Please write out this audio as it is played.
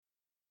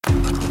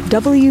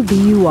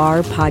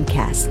WBUR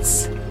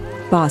Podcasts,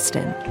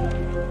 Boston.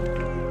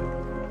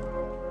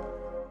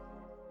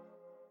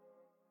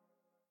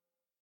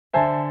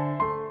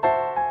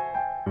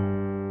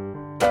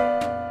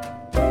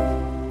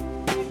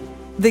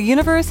 The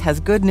universe has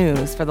good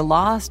news for the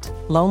lost,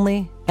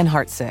 lonely, and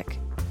heartsick.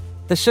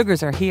 The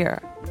Sugars are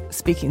here,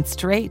 speaking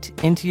straight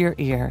into your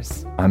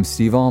ears. I'm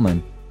Steve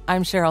Allman.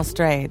 I'm Cheryl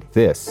Strayed.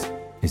 This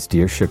is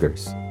Dear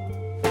Sugars.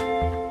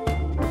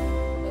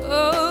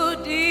 Oh,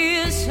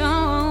 dear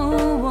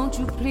song, won't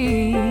you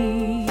please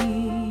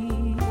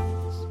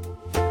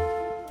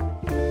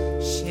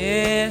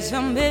share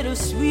some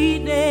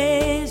bittersweet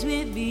days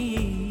with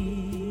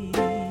me?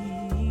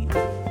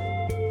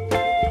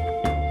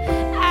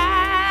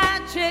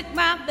 I check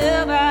my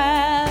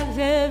mailbox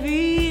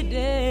every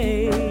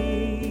day.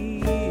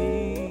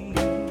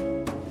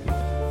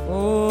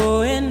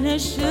 Oh, and the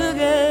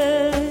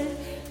sugar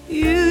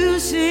you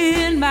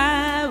send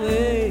my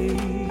way.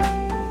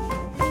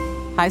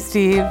 Hi,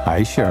 Steve.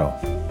 Hi, Cheryl.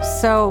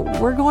 So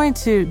we're going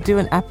to do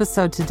an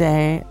episode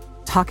today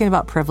talking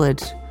about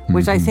privilege,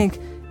 which I think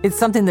is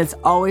something that's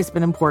always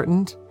been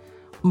important.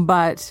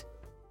 But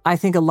I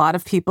think a lot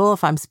of people,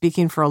 if I'm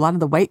speaking for a lot of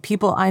the white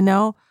people I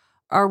know,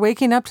 are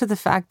waking up to the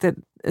fact that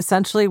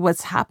essentially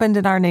what's happened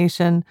in our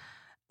nation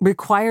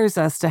requires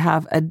us to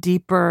have a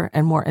deeper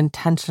and more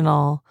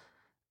intentional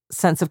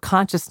sense of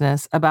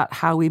consciousness about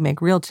how we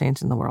make real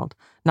change in the world.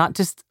 Not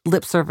just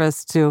lip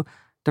service to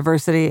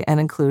diversity and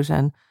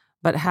inclusion,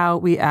 but how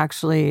we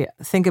actually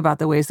think about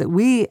the ways that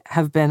we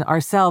have been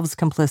ourselves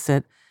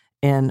complicit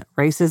in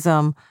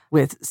racism,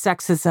 with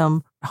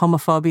sexism,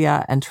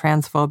 homophobia, and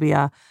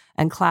transphobia,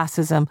 and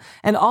classism,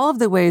 and all of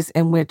the ways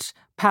in which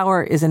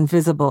power is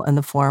invisible in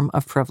the form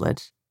of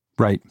privilege.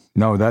 Right.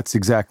 No, that's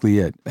exactly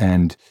it.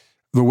 And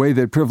the way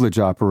that privilege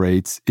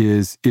operates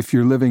is if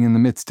you're living in the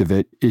midst of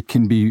it, it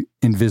can be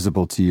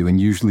invisible to you,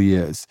 and usually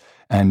is.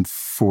 And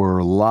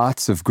for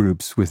lots of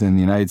groups within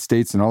the United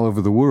States and all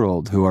over the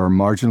world who are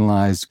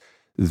marginalized,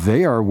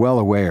 they are well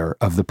aware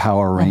of the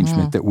power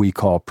arrangement that we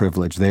call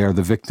privilege. They are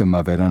the victim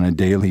of it on a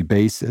daily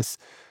basis.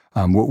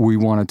 What we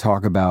want to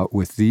talk about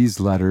with these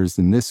letters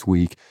in this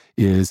week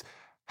is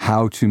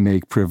how to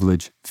make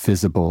privilege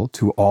visible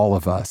to all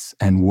of us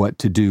and what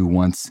to do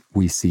once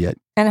we see it.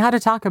 And how to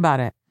talk about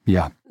it.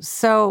 Yeah.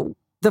 So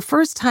the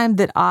first time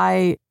that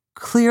I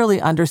clearly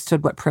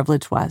understood what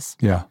privilege was,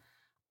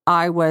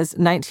 I was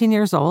 19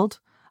 years old.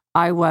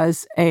 I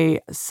was a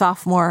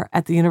sophomore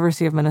at the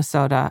University of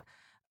Minnesota.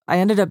 I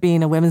ended up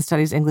being a women's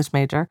studies English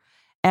major.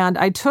 And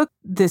I took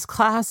this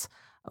class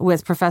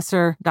with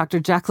Professor Dr.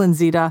 Jacqueline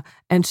Zita,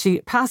 and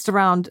she passed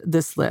around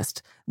this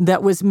list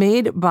that was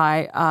made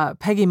by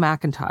Peggy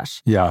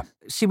McIntosh. Yeah.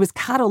 She was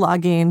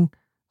cataloging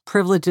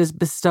privileges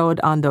bestowed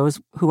on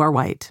those who are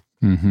white.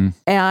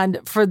 And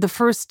for the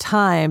first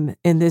time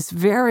in this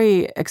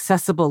very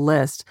accessible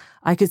list,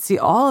 I could see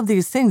all of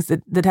these things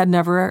that had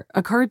never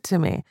occurred to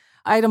me.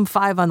 Item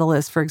 5 on the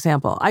list, for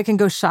example, I can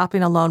go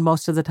shopping alone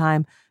most of the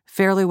time,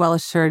 fairly well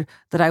assured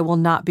that I will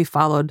not be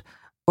followed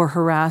or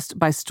harassed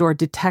by store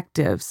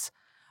detectives.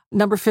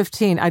 Number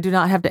 15, I do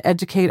not have to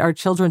educate our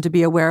children to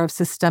be aware of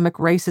systemic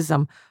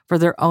racism for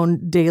their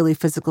own daily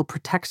physical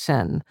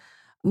protection.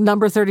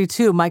 Number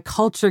 32, my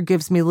culture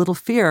gives me little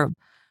fear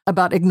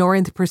about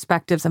ignoring the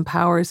perspectives and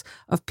powers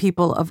of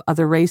people of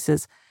other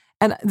races.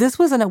 And this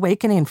was an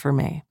awakening for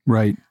me.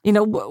 Right. You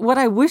know, what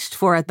I wished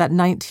for at that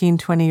 19,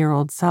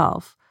 20-year-old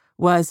self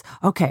was,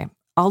 okay,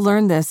 I'll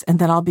learn this and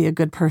then I'll be a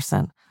good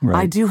person.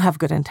 Right. I do have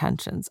good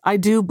intentions. I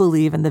do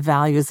believe in the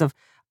values of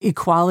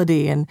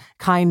equality and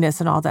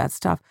kindness and all that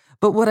stuff.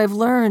 But what I've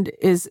learned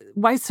is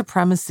white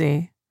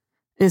supremacy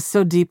is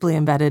so deeply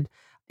embedded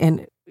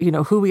in, you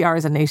know, who we are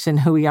as a nation,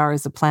 who we are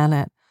as a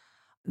planet,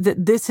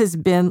 that this has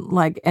been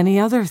like any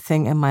other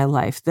thing in my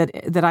life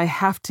that I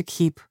have to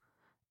keep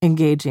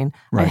engaging.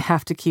 Right. I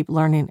have to keep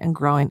learning and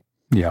growing.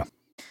 Yeah.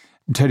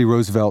 Teddy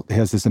Roosevelt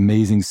has this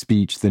amazing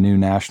speech, the New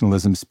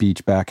Nationalism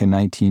speech back in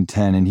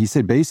 1910, and he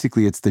said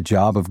basically it's the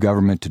job of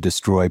government to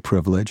destroy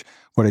privilege.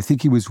 What I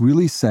think he was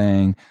really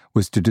saying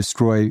was to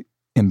destroy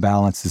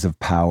imbalances of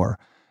power,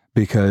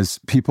 because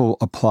people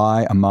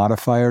apply a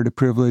modifier to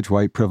privilege,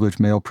 white privilege,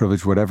 male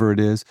privilege, whatever it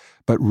is,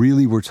 but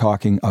really we're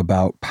talking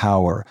about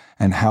power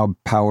and how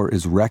power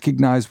is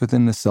recognized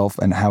within the self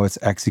and how it's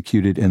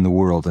executed in the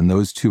world, and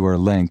those two are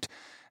linked.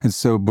 And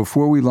so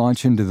before we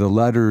launch into the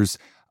letters,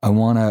 I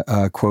want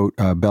to quote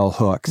Bell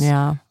Hooks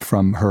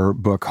from her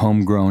book,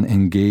 Homegrown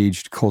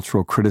Engaged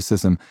Cultural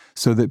Criticism,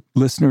 so that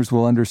listeners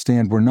will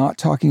understand we're not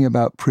talking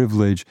about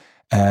privilege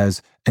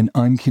as an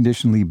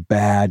unconditionally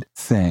bad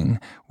thing.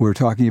 We're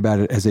talking about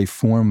it as a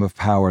form of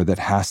power that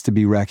has to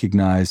be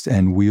recognized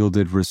and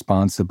wielded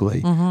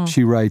responsibly.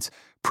 She writes,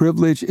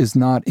 privilege is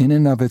not in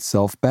and of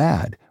itself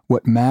bad.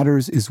 What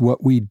matters is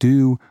what we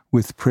do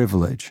with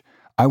privilege.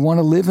 I want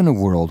to live in a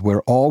world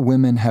where all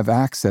women have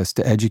access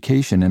to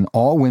education and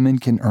all women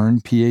can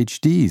earn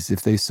PhDs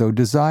if they so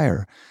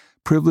desire.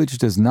 Privilege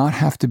does not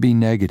have to be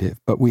negative,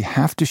 but we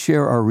have to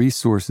share our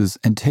resources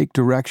and take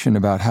direction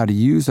about how to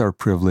use our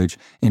privilege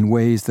in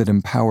ways that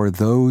empower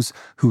those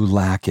who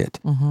lack it.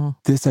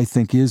 This, I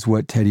think, is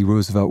what Teddy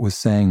Roosevelt was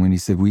saying when he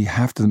said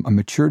a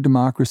mature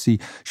democracy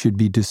should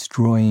be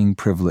destroying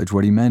privilege.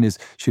 What he meant is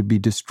should be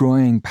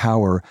destroying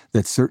power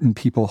that certain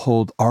people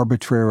hold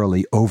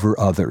arbitrarily over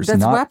others.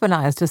 That's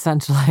weaponized,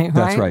 essentially, right?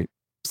 That's right.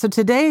 So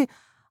today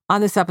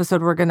on this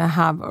episode, we're going to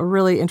have a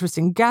really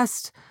interesting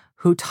guest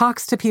who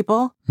talks to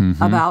people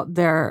about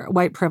their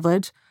white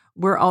privilege.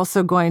 We're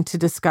also going to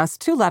discuss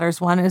two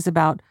letters. One is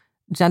about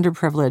gender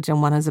privilege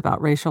and one is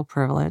about racial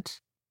privilege.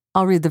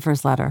 I'll read the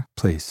first letter.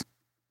 Please.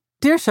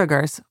 Dear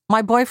Sugars,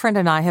 my boyfriend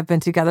and I have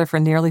been together for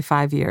nearly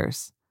 5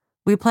 years.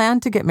 We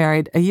planned to get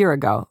married a year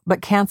ago,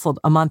 but canceled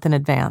a month in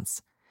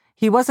advance.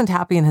 He wasn't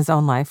happy in his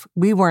own life.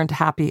 We weren't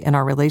happy in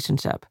our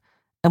relationship,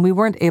 and we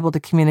weren't able to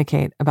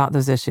communicate about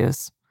those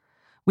issues.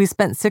 We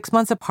spent 6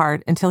 months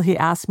apart until he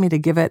asked me to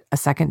give it a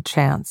second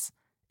chance.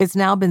 It's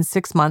now been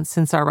 6 months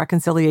since our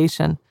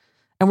reconciliation,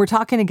 and we're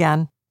talking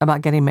again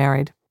about getting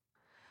married.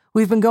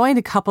 We've been going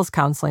to couples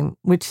counseling,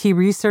 which he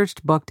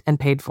researched, booked, and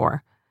paid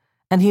for.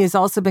 And he has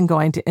also been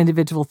going to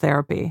individual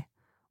therapy.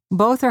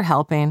 Both are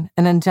helping,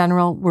 and in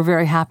general, we're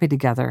very happy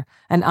together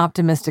and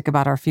optimistic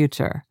about our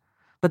future.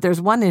 But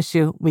there's one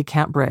issue we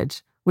can't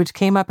bridge, which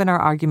came up in our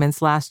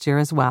arguments last year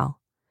as well.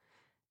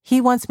 He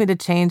wants me to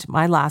change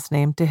my last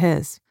name to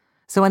his,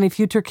 so any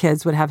future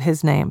kids would have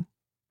his name.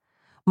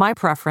 My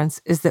preference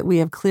is that we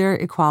have clear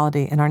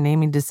equality in our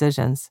naming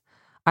decisions.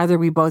 Either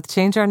we both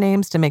change our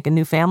names to make a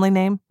new family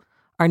name.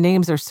 Our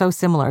names are so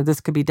similar this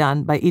could be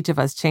done by each of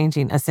us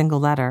changing a single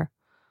letter.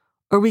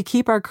 Or we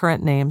keep our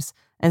current names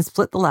and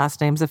split the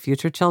last names of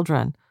future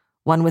children,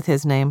 one with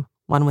his name,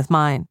 one with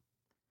mine.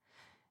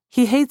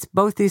 He hates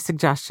both these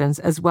suggestions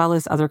as well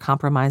as other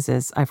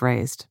compromises I've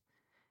raised.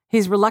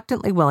 He's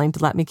reluctantly willing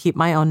to let me keep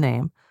my own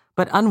name,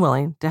 but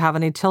unwilling to have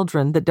any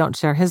children that don't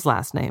share his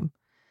last name.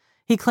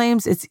 He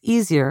claims it's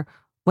easier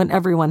when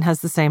everyone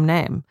has the same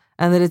name,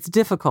 and that it's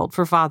difficult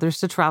for fathers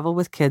to travel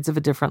with kids of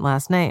a different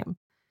last name.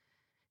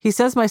 He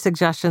says my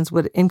suggestions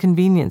would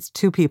inconvenience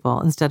 2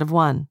 people instead of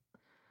 1.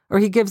 Or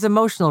he gives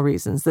emotional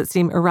reasons that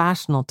seem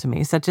irrational to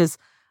me, such as,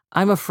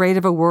 I'm afraid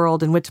of a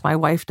world in which my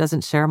wife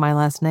doesn't share my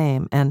last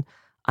name, and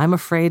I'm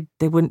afraid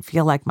they wouldn't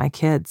feel like my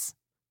kids.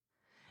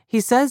 He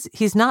says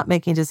he's not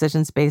making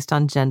decisions based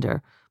on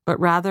gender, but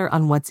rather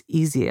on what's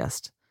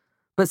easiest.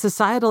 But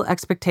societal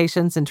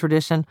expectations and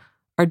tradition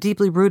are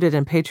deeply rooted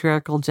in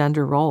patriarchal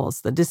gender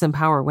roles that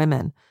disempower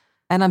women,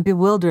 and I'm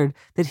bewildered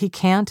that he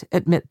can't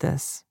admit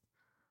this.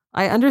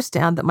 I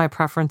understand that my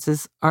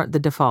preferences aren't the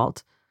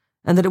default,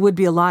 and that it would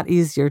be a lot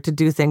easier to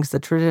do things the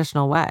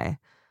traditional way,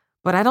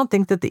 but I don't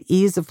think that the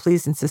ease of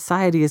pleasing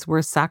society is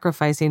worth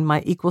sacrificing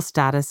my equal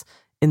status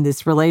in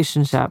this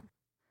relationship.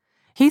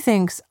 He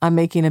thinks I'm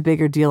making a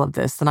bigger deal of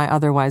this than I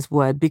otherwise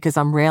would because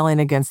I'm railing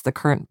against the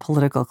current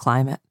political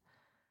climate,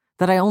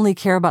 that I only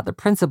care about the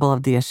principle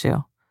of the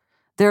issue.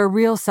 There are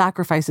real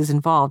sacrifices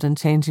involved in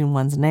changing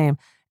one's name,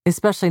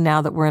 especially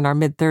now that we're in our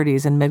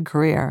mid-30s and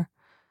mid-career.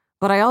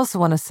 But I also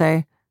want to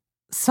say,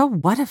 so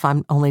what if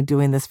I'm only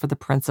doing this for the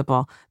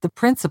principle? The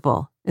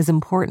principle is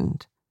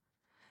important.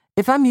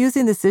 If I'm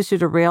using this issue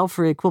to rail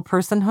for equal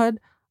personhood,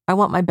 I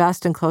want my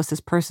best and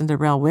closest person to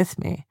rail with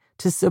me,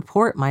 to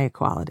support my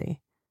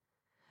equality.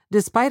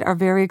 Despite our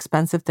very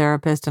expensive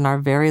therapist in our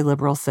very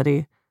liberal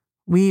city,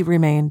 we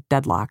remain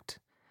deadlocked.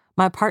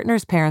 My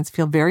partner's parents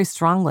feel very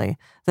strongly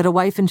that a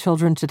wife and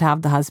children should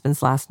have the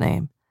husband's last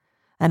name,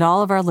 and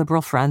all of our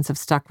liberal friends have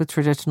stuck with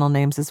traditional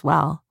names as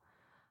well.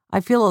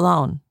 I feel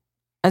alone,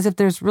 as if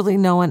there's really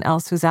no one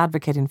else who's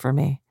advocating for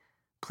me.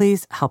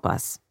 Please help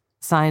us.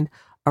 Signed,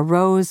 a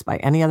Rose by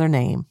any other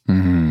name.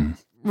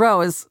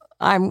 Rose,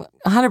 I'm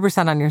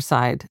 100% on your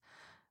side.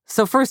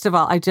 So first of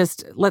all,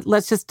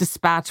 let's just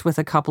dispatch with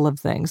a couple of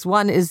things.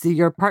 One is that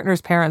your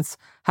partner's parents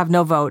have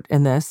no vote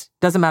in this.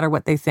 Doesn't matter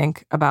what they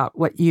think about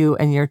what you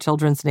and your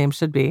children's name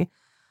should be.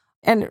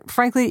 And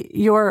frankly,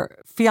 your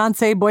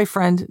fiancé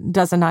boyfriend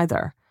doesn't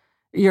either.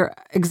 You're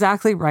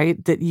exactly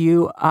right that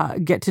you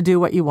get to do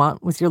what you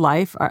want with your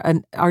life.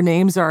 Our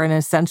names are an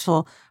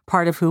essential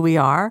part of who we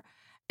are.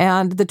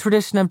 And the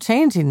tradition of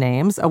changing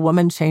names, a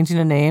woman changing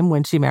a name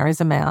when she marries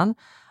a man,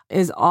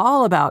 is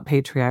all about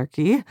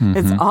patriarchy.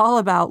 It's all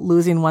about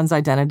losing one's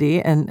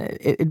identity and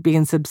it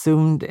being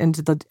subsumed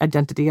into the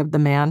identity of the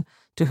man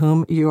to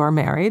whom you are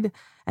married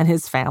and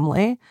his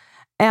family.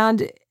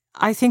 And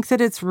I think that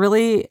it's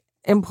really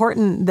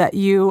important that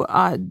you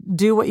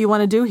do what you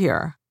want to do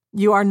here.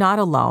 You are not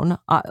alone.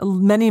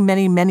 Many,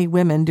 many, many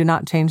women do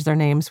not change their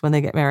names when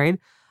they get married.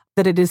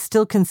 That it is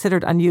still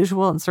considered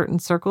unusual in certain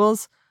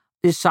circles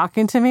is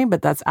shocking to me,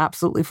 but that's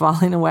absolutely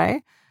falling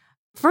away.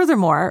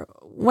 Furthermore,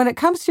 when it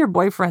comes to your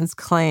boyfriend's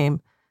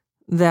claim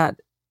that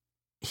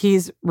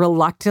he's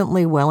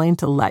reluctantly willing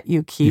to let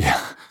you keep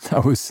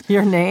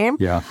your name.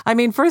 Yeah. I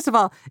mean, first of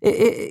all,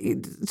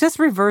 just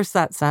reverse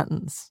that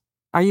sentence.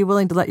 Are you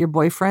willing to let your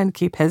boyfriend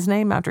keep his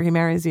name after he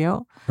marries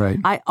you? Right.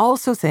 I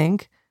also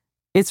think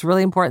it's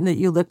really important that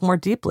you look more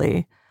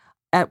deeply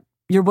at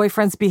your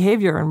boyfriend's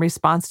behavior in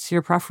response to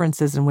your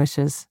preferences and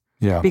wishes.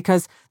 Yeah.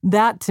 Because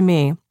that, to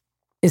me,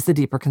 is the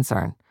deeper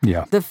concern.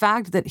 Yeah. The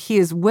fact that he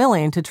is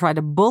willing to try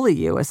to bully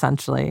you,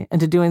 essentially,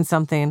 into doing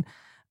something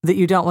that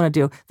you don't want to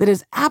do, that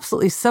is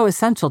absolutely so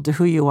essential to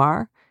who you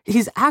are.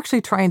 He's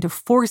actually trying to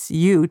force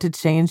you to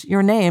change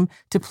your name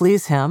to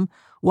please him,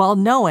 while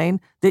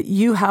knowing that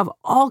you have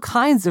all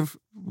kinds of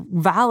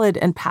valid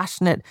and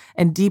passionate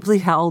and deeply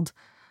held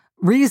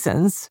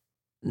reasons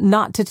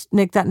not to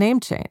make that name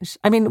change.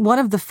 I mean, one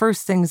of the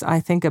first things I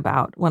think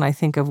about when I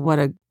think of what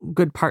a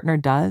good partner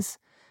does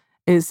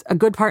is a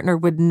good partner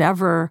would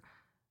never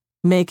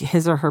make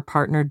his or her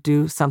partner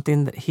do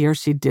something that he or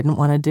she didn't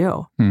want to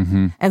do.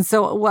 Mm-hmm. And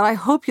so what I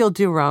hope you'll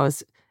do,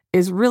 Rose,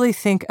 is really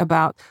think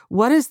about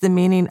what is the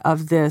meaning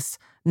of this,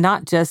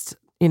 not just,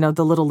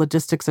 the little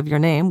logistics of your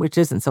name, which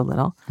isn't so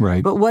little,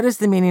 Right. but what is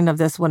the meaning of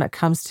this when it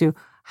comes to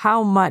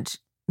how much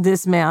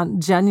this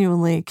man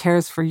genuinely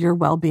cares for your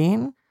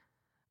well-being,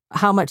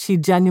 how much he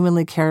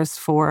genuinely cares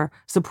for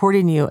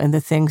supporting you in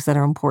the things that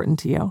are important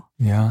to you.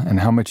 Yeah, and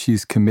how much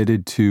he's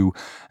committed to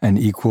an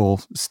equal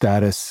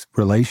status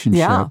relationship.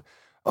 Yeah.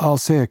 I'll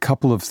say a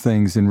couple of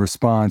things in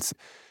response.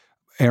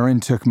 Erin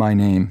took my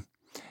name,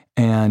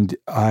 and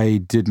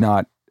I did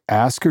not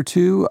ask her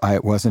to.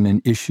 It wasn't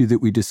an issue that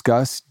we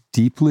discussed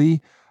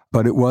deeply,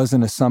 but it was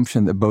an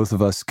assumption that both of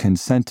us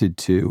consented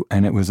to,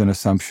 and it was an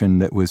assumption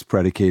that was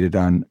predicated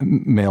on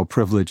male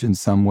privilege in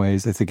some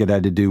ways. I think it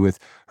had to do with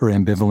her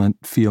ambivalent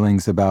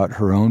feelings about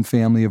her own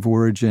family of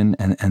origin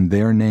and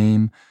their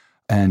name,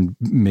 and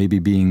maybe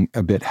being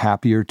a bit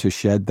happier to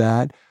shed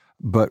that.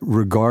 But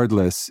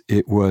regardless,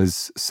 it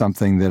was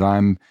something that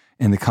I'm,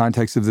 in the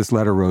context of this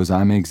letter, Rose,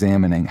 I'm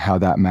examining how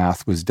that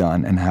math was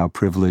done and how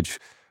privilege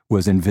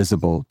was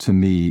invisible to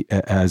me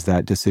as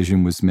that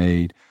decision was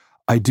made.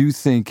 I do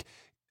think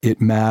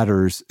it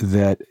matters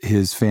that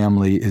his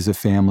family is a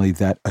family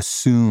that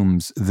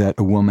assumes that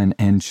a woman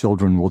and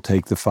children will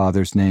take the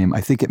father's name.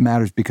 I think it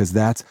matters because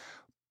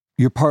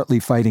you're partly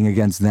fighting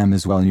against them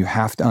as well. And you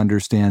have to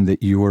understand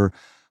that your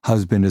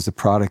husband is a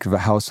product of a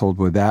household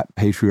where that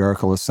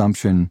patriarchal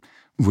assumption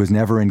was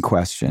never in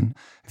question.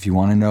 If you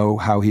want to know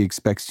how he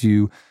expects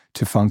you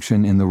to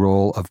function in the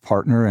role of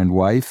partner and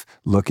wife,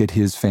 look at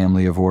his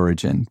family of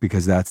origin,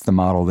 because that's the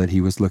model that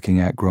he was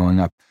looking at growing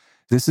up.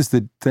 This is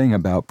the thing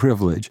about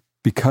privilege.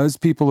 Because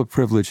people of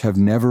privilege have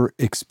never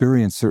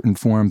experienced certain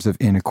forms of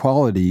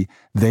inequality,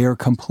 they are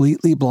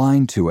completely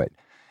blind to it.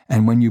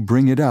 And when you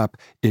bring it up,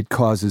 it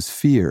causes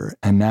fear.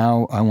 And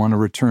now I want to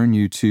return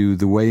you to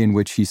the way in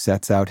which he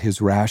sets out his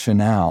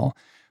rationale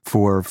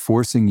for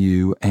forcing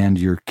you and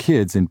your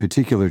kids in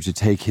particular to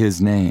take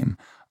his name.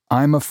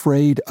 I'm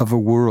afraid of a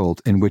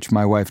world in which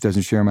my wife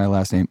doesn't share my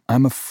last name.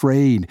 I'm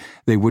afraid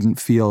they wouldn't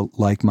feel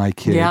like my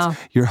kids. Yeah.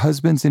 Your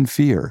husband's in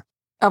fear.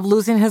 Of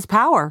losing his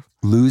power.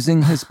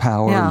 Losing his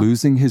power, Yeah.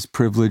 losing his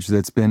privilege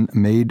that's been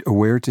made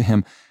aware to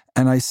him.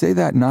 And I say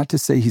that not to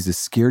say he's a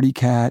scaredy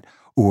cat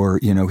or,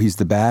 he's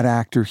the bad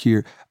actor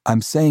here.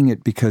 I'm saying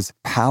it because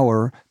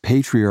power,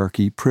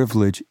 patriarchy,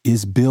 privilege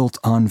is built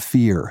on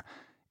fear.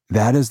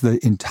 That is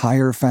the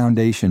entire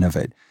foundation of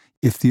it.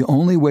 If the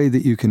only way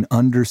that you can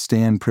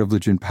understand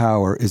privilege and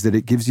power is that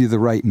it gives you the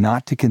right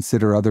not to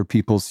consider other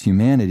people's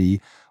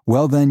humanity,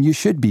 well, then you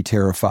should be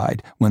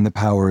terrified when the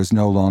power is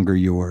no longer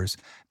yours.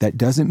 That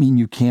doesn't mean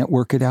you can't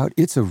work it out.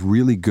 It's a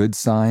really good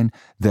sign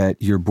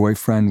that your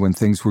boyfriend, when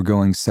things were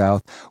going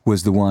south,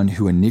 was the one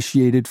who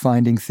initiated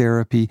finding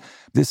therapy.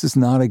 This is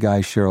not a guy,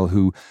 Cheryl,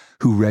 who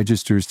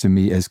registers to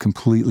me as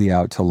completely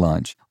out to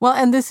lunch. Well,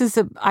 and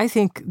I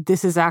think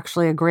this is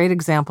actually a great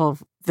example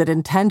of that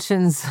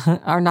intentions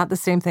are not the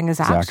same thing as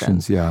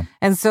actions. Yeah.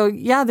 And so,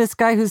 this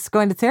guy who's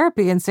going to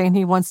therapy and saying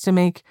he wants to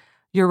make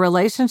your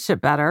relationship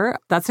better,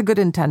 that's a good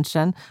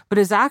intention. But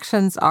his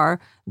actions are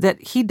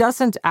that he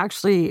doesn't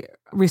actually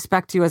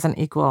respect you as an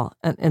equal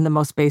in the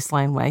most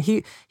baseline way.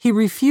 He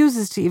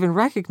refuses to even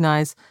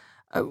recognize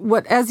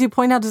what, as you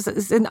point out,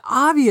 is an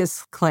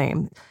obvious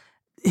claim.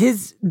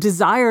 His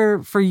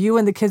desire for you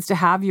and the kids to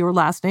have your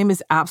last name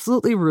is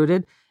absolutely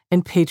rooted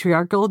in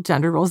patriarchal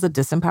gender roles that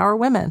disempower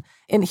women.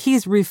 And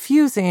he's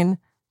refusing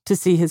to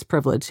see his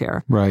privilege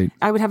here. Right.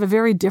 I would have a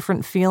very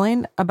different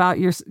feeling about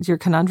your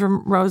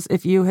conundrum, Rose,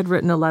 if you had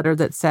written a letter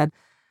that said,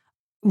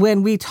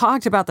 when we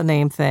talked about the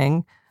name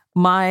thing,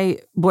 my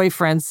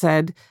boyfriend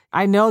said,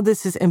 I know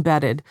this is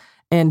embedded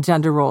in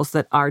gender roles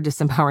that are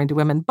disempowering to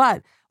women,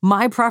 but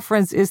my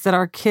preference is that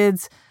our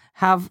kids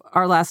have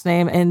our last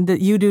name and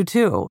that you do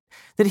too.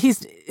 That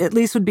he's at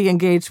least would be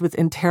engaged with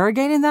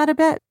interrogating that a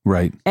bit.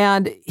 Right.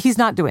 And he's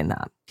not doing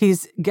that.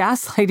 He's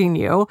gaslighting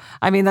you.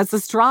 I mean, that's a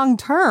strong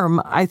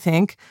term, I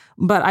think,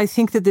 but I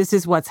think that this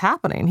is what's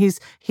happening.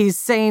 He's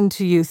saying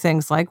to you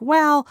things like,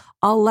 well,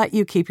 I'll let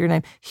you keep your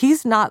name.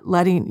 He's not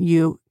letting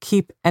you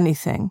keep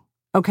anything,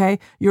 okay?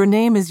 Your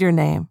name is your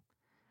name.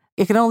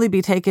 It can only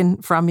be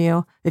taken from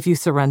you if you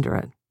surrender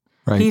it.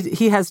 Right.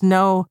 He has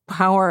no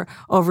power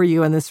over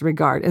you in this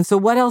regard. And so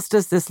what else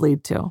does this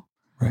lead to?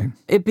 Right.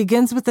 It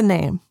begins with the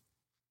name.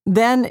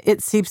 Then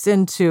it seeps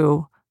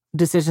into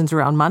decisions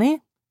around money.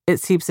 It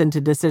seeps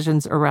into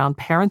decisions around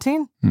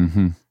parenting.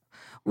 Mm-hmm.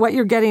 what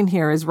you're getting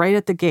here is right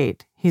at the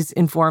gate. He's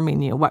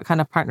informing you what kind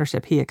of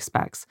partnership he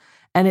expects.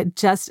 And it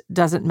just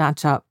doesn't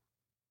match up.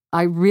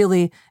 I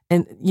really,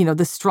 in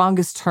the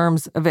strongest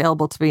terms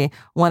available to me,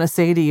 want to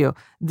say to you,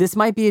 this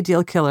might be a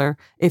deal killer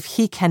if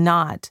he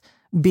cannot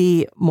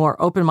be more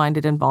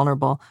open-minded and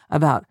vulnerable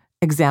about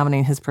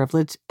examining his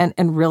privilege and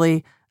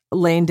really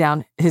laying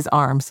down his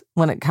arms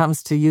when it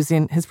comes to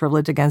using his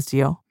privilege against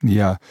you.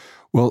 Yeah.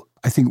 Well,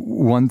 I think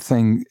one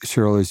thing,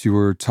 Cheryl, as you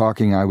were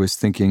talking, I was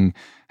thinking,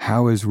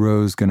 how is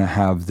Rose going to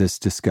have this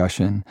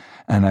discussion?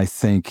 And I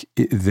think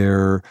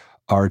there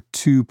are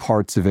two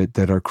parts of it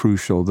that are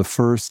crucial. The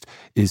first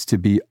is to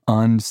be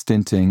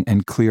unstinting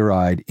and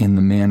clear-eyed in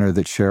the manner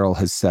that Cheryl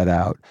has set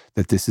out,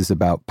 that this is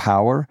about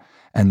power,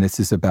 and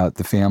this is about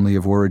the family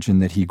of origin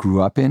that he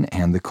grew up in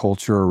and the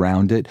culture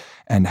around it,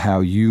 and how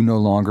you no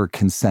longer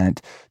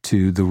consent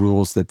to the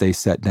rules that they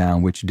set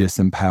down, which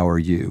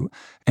disempower you.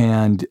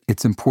 And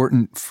it's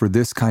important for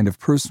this kind of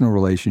personal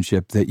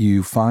relationship that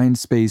you find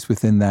space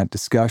within that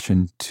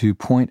discussion to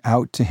point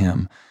out to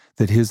him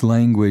that his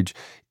language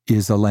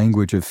is a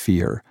language of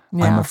fear.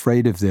 Yeah. I'm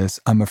afraid of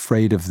this. I'm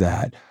afraid of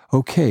that.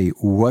 Okay,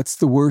 what's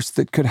the worst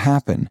that could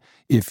happen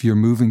if you're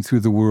moving through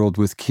the world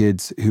with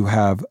kids who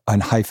have an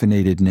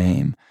hyphenated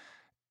name?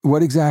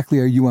 What exactly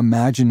are you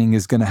imagining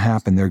is going to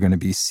happen? They're going to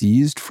be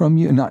seized from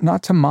you?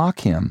 Not to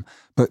mock him,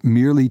 but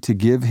merely to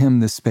give him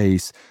the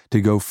space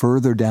to go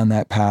further down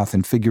that path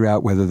and figure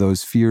out whether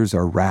those fears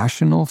are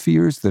rational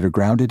fears that are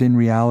grounded in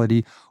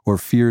reality or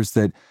fears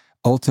that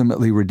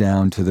ultimately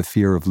redound to the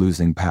fear of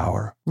losing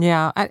power.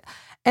 Yeah.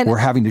 Or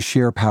having to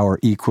share power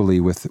equally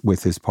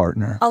with his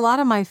partner. A lot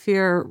of my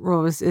fear,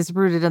 Rose, is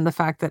rooted in the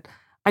fact that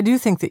I do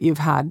think that you've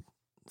had,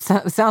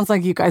 sounds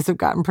like you guys have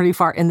gotten pretty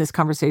far in this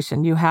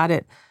conversation. You had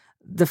it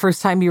the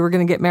first time you were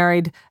going to get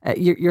married.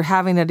 You're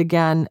having it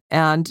again,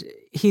 and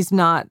he's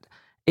not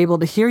able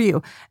to hear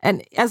you.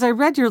 And as I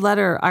read your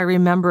letter, I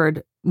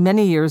remembered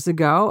many years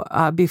ago,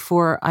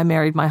 before I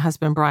married my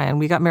husband, Brian.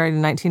 We got married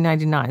in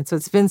 1999, so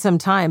it's been some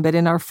time. But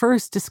in our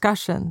first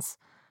discussions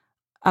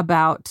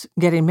about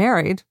getting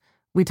married,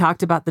 we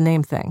talked about the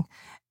name thing.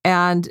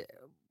 And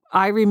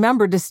I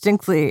remember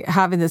distinctly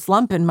having this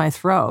lump in my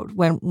throat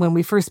when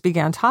we first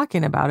began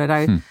talking about it.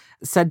 I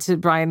said to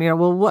Brian,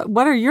 well,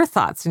 what are your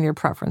thoughts and your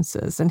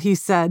preferences? And he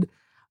said,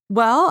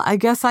 well, I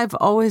guess I've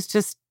always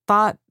just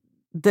thought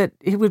that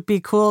it would be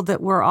cool that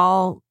we're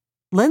all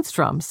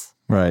Lindstroms.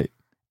 Right.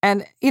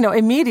 And,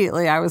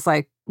 immediately I was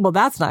like, well,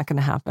 that's not going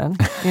to happen.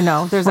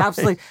 There's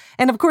absolutely,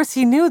 and of course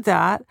he knew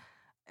that,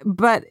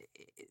 but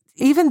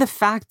even the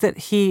fact that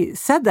he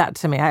said that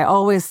to me, I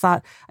always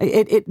thought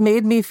it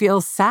made me feel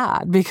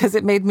sad because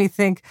it made me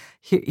think,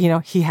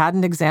 he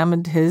hadn't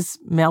examined his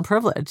male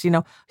privilege.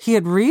 He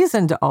had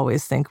reason to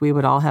always think we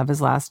would all have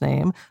his last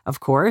name, of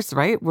course,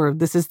 right?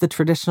 This is the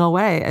traditional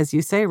way, as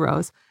you say,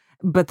 Rose.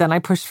 But then I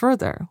pushed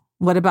further.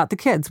 What about the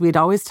kids? We'd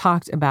always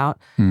talked about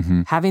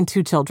having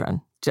 2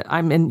 children.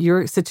 I'm in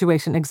your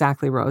situation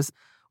exactly, Rose.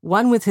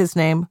 One with his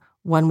name,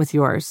 one with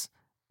yours.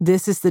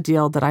 This is the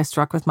deal that I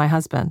struck with my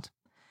husband.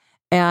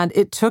 And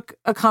it took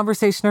a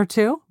conversation or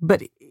two,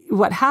 but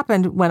what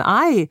happened when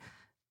I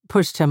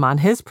pushed him on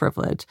his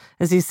privilege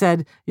is he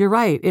said, you're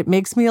right, it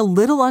makes me a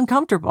little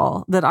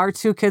uncomfortable that our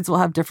 2 kids will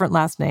have different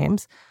last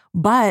names,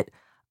 but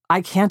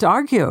I can't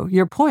argue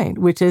your point,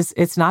 which is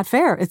it's not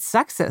fair. It's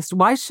sexist.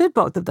 Why should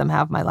both of them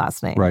have my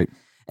last name? Right.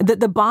 That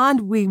the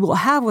bond we will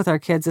have with our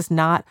kids is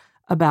not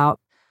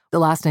about the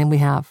last name we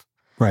have.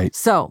 Right.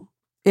 So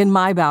in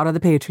my bout of the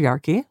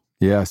patriarchy,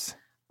 yes,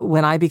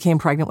 when I became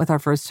pregnant with our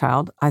first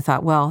child, I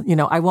thought, well,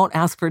 I won't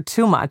ask for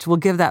too much. We'll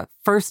give that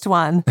first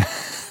one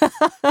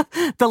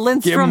the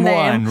Lindstrom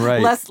name, right.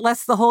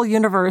 less the whole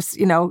universe,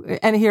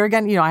 And here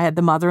again, I had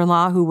the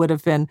mother-in-law who would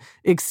have been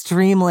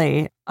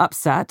extremely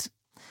upset.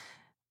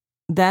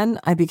 Then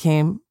I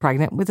became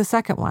pregnant with the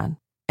second one.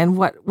 And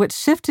what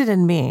shifted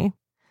in me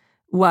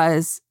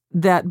was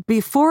that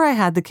before I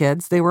had the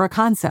kids, they were a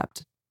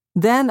concept.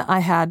 Then I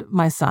had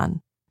my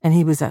son, and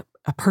he was a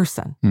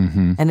person.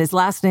 And his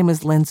last name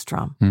was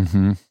Lindstrom.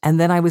 And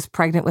then I was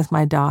pregnant with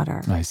my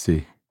daughter. I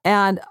see.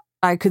 And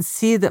I could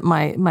see that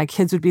my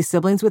kids would be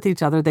siblings with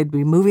each other. They'd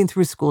be moving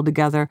through school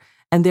together.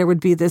 And there would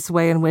be this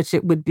way in which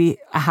it would be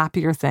a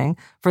happier thing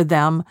for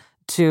them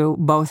to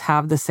both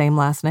have the same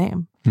last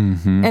name.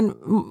 And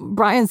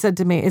Brian said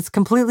to me, it's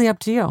completely up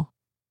to you.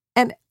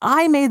 And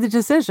I made the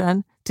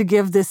decision to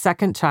give this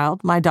second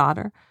child, my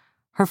daughter,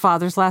 her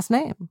father's last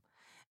name.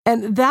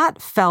 And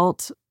that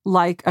felt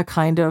like a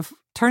kind of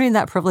turning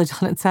that privilege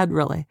on its head,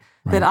 really,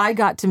 right. That I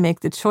got to make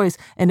the choice.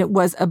 And it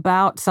was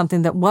about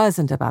something that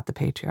wasn't about the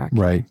patriarchy.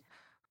 Right.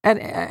 And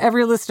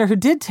every listener who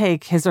did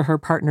take his or her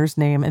partner's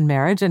name in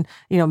marriage, and,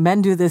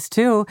 men do this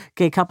too,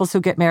 gay couples who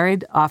get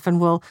married often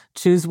will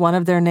choose one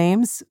of their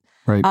names.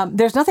 Right.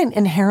 There's nothing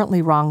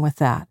inherently wrong with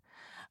that.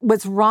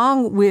 What's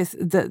wrong with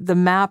the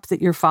map that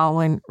you're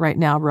following right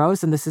now,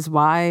 Rose, and this is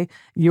why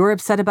you're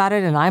upset about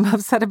it and I'm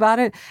upset about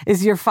it,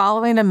 is you're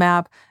following a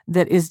map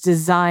that is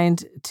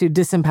designed to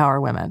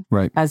disempower women,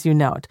 right, as you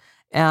note.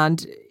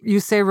 And you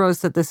say, Rose,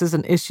 that this is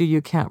an issue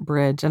you can't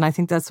bridge. And I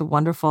think that's a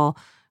wonderful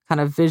kind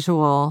of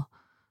visual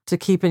to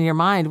keep in your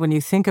mind when you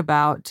think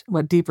about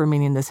what deeper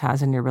meaning this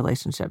has in your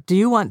relationship. Do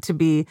you want to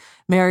be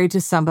married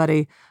to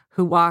somebody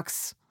who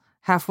walks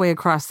halfway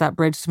across that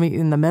bridge to meet you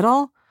in the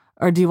middle?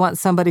 Or do you want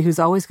somebody who's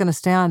always going to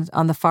stand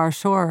on the far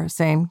shore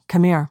saying,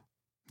 come here?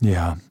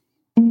 Yeah.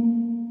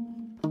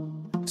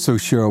 So,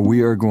 Cheryl,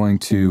 we are going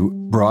to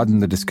broaden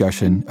the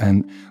discussion,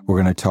 and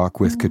we're going to talk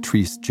with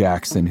Catrice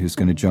Jackson, who's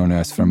going to join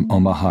us from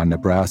Omaha,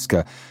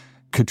 Nebraska.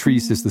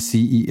 Catrice is the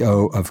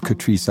CEO of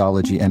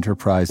Catriceology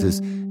Enterprises.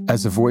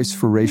 As a voice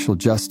for racial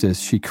justice,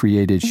 she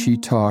created She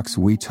Talks,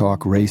 We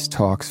Talk, Race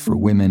Talks for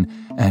Women,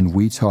 and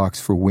We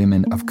Talks for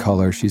Women of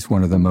Color. She's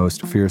one of the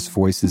most fierce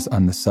voices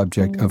on the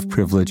subject of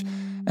privilege,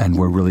 and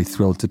we're really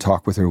thrilled to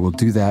talk with her. We'll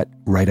do that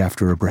right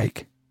after a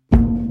break.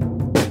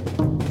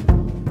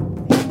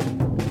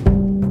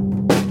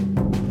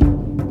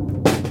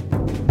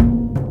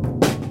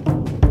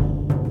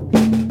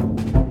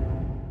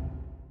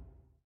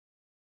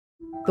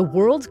 The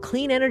world's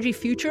clean energy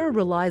future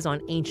relies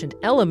on ancient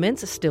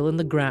elements still in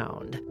the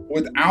ground.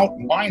 Without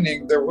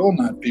mining, there will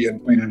not be a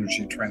clean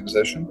energy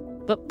transition.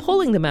 But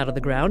pulling them out of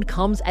the ground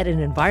comes at an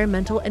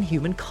environmental and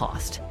human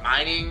cost.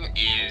 Mining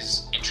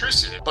is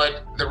intrusive,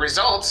 but the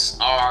results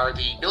are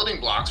the building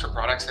blocks for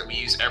products that we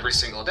use every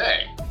single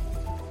day.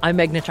 I'm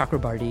Meghna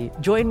Chakrabarty.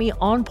 Join me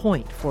on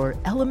point for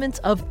Elements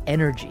of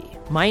Energy,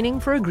 Mining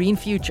for a Green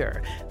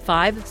Future.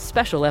 5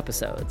 special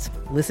episodes.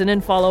 Listen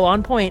and follow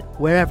On Point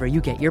wherever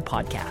you get your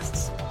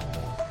podcasts.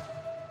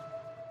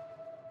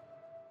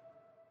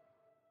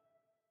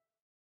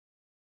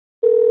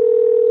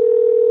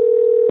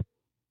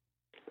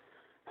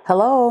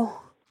 Hello.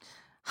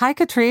 Hi,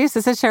 Catrice.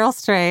 This is Cheryl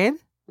Strayed.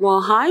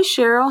 Well, hi,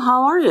 Cheryl.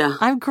 How are you?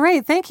 I'm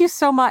great. Thank you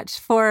so much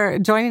for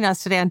joining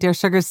us today on Dear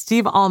Sugars.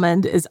 Steve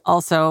Almond is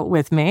also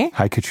with me.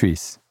 Hi,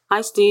 Catrice.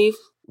 Hi, Steve.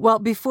 Well,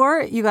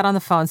 before you got on the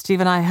phone, Steve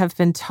and I have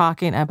been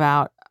talking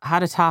about how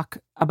to talk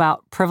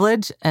about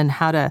privilege and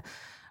how to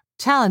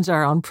challenge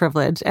our own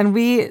privilege. And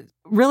we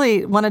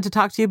really wanted to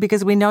talk to you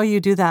because we know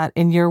you do that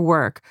in your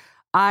work.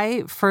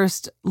 I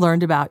first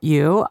learned about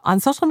you on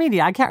social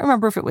media. I can't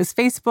remember if it was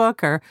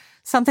Facebook or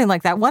something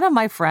like that. One of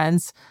my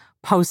friends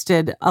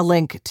posted a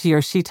link to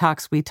your She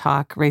Talks, We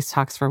Talk, Race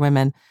Talks for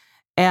Women.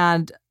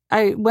 And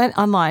I went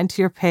online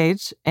to your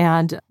page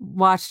and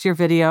watched your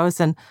videos.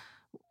 And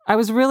I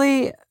was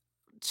really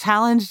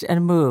challenged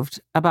and moved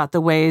about the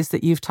ways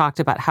that you've talked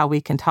about how we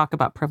can talk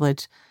about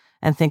privilege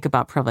and think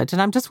about privilege.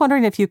 And I'm just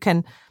wondering if you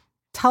can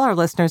tell our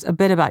listeners a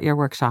bit about your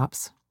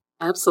workshops.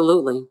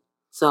 Absolutely.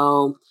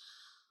 So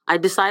I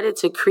decided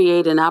to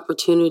create an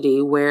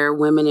opportunity where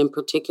women in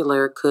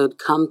particular could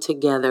come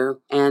together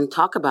and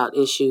talk about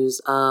issues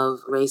of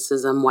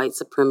racism, white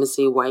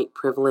supremacy, white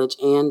privilege,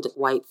 and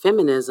white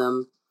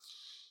feminism,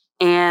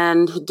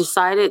 and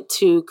decided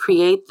to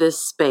create this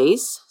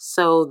space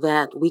so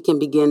that we can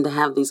begin to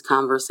have these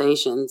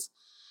conversations.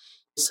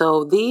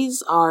 So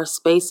these are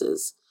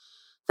spaces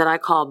that I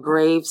call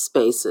brave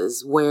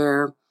spaces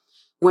where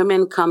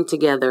women come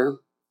together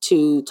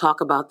to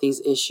talk about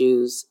these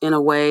issues in a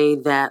way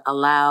that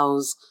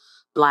allows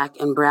Black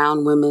and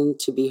brown women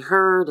to be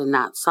heard and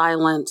not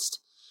silenced.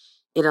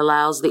 It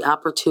allows the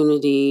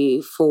opportunity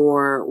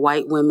for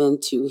white women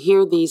to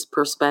hear these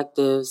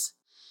perspectives.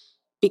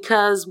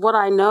 Because what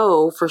I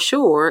know for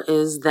sure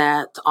is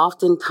that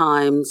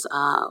oftentimes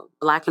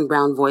Black and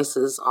brown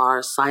voices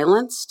are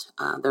silenced,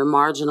 they're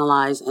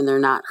marginalized, and they're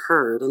not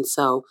heard. And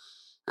so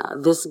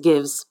this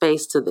gives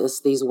space to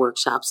these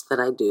workshops that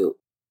I do.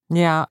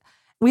 Yeah.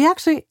 We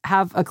actually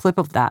have a clip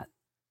of that.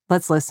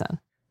 Let's listen.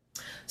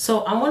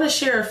 So I want to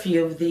share a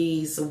few of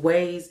these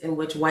ways in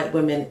which white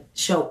women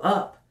show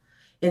up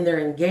in their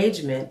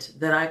engagement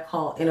that I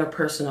call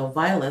interpersonal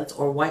violence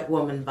or white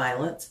woman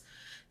violence.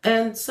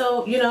 And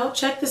so,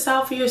 check this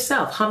out for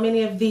yourself. How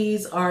many of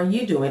these are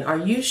you doing? Are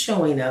you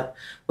showing up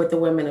with the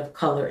women of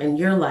color in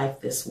your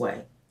life this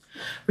way?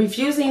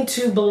 Refusing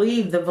to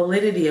believe the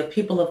validity of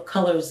people of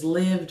color's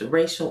lived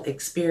racial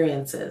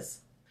experiences.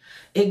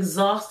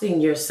 Exhausting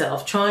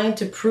yourself, trying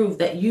to prove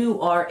that you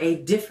are a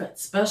different,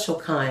 special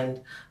kind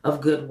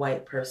of good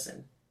white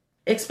person.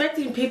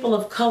 Expecting people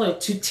of color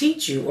to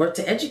teach you or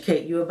to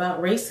educate you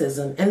about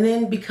racism and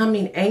then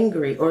becoming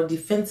angry or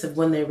defensive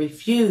when they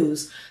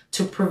refuse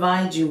to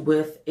provide you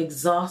with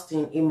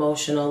exhausting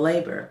emotional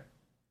labor.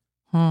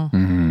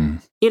 Mm-hmm.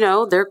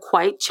 They're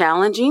quite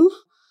challenging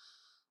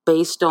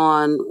based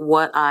on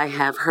what I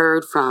have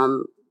heard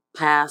from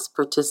past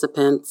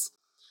participants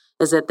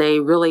is that they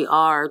really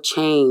are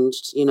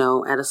changed,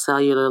 at a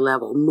cellular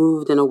level,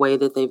 moved in a way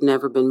that they've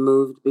never been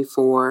moved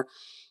before,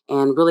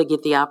 and really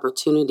get the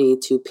opportunity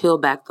to peel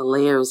back the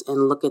layers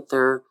and look at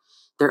their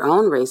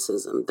own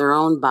racism, their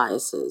own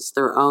biases,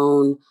 their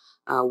own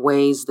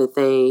ways that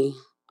they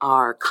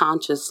are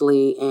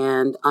consciously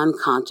and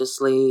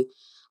unconsciously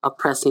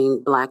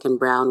oppressing Black and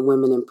brown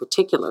women in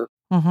particular.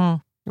 Mm-hmm.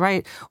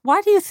 Right.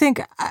 Why do you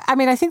think,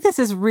 I think this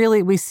is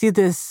really, we see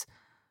this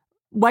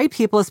white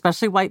people,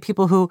 especially white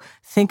people who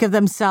think of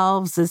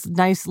themselves as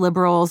nice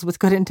liberals with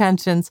good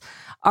intentions,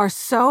 are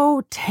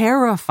so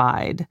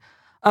terrified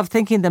of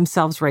thinking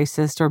themselves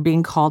racist or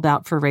being called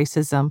out for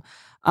racism.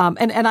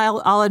 And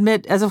I'll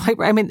admit, as a white,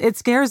 I mean, it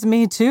scares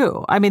me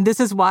too. I mean, this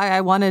is why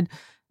I wanted,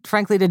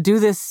 frankly, to do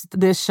this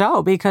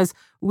show, because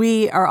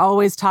we are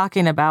always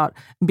talking about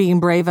being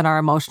brave in our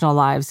emotional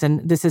lives,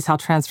 and this is how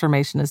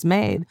transformation is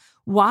made.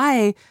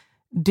 Why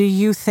do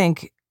you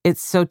think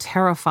it's so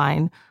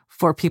terrifying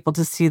for people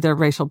to see their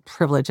racial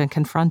privilege and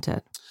confront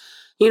it?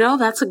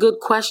 That's a good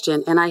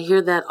question, and I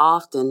hear that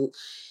often.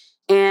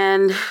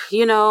 And,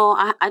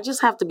 I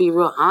just have to be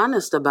real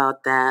honest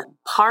about that.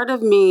 Part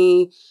of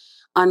me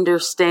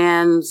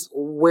understands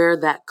where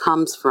that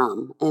comes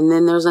from. And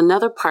then there's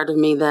another part of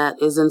me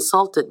that is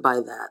insulted by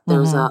that.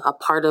 There's a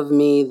part of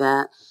me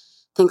that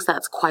thinks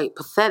that's quite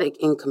pathetic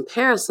in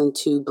comparison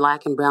to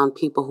Black and brown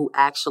people who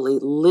actually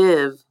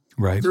live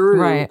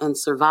through and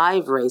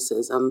survive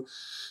racism,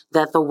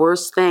 that the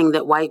worst thing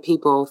that white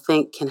people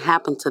think can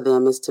happen to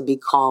them is to be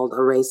called a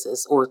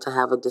racist or to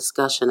have a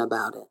discussion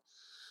about it.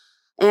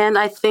 And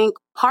I think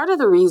part of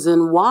the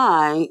reason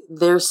why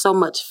there's so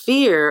much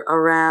fear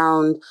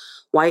around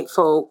white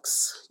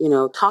folks,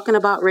 talking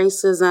about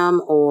racism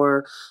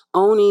or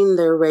owning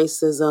their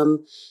racism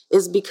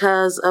is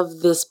because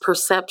of this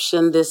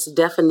perception, this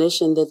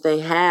definition that they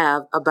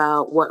have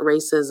about what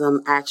racism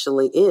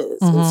actually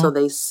is. And so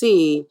they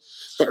see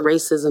that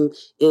racism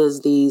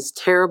is these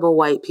terrible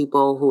white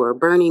people who are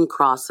burning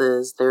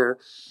crosses. They're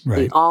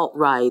the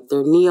alt-right,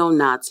 they're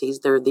neo-Nazis,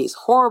 they're these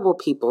horrible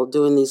people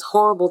doing these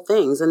horrible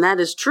things. And that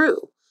is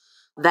true.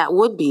 That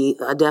would be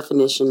a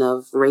definition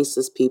of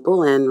racist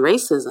people and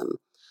racism.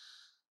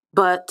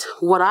 But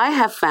what I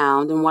have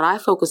found and what I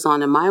focus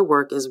on in my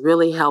work is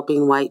really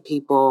helping white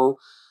people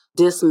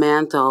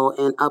dismantle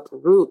and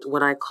uproot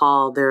what I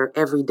call their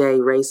everyday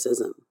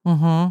racism.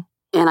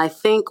 And I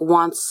think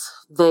once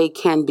they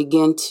can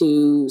begin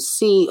to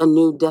see a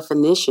new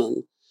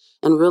definition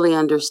and really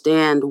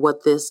understand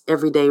what this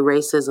everyday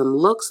racism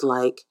looks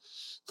like,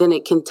 then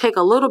it can take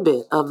a little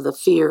bit of the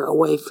fear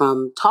away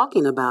from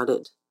talking about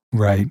it.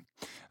 Right.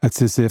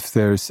 It's as if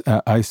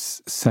I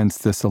sense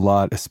this a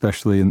lot,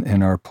 especially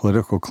in our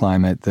political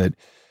climate, that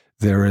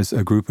there is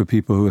a group of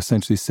people who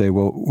essentially say,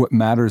 well, what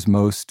matters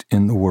most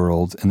in the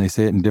world, and they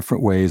say it in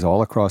different ways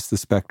all across the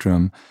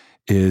spectrum,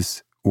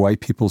 is white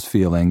people's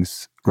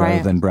feelings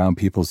rather than brown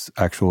people's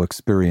actual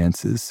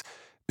experiences.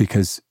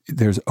 Because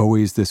there's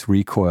always this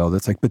recoil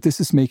that's like, but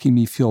this is making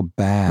me feel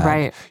bad.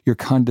 Right. You're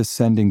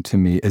condescending to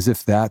me, as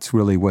if that's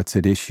really what's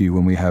at issue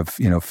when we have,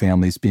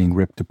 families being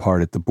ripped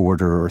apart at the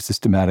border, or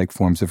systematic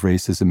forms of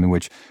racism in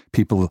which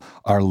people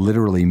are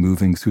literally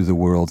moving through the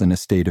world in a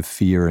state of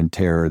fear and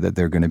terror that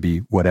they're going to be,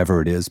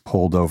 whatever it is,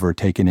 pulled over,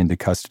 taken into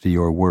custody,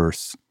 or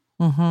worse.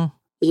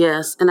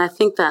 Yes, and I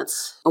think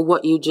that's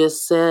what you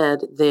just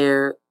said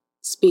there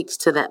speaks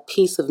to that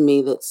piece of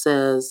me that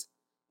says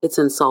it's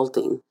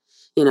insulting.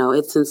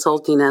 It's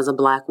insulting as a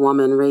Black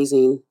woman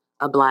raising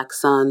a Black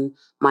son,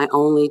 my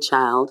only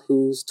child,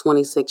 who's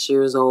 26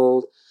 years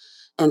old,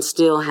 and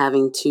still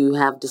having to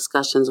have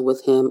discussions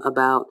with him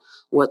about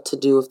what to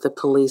do if the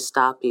police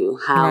stop you,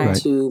 how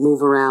to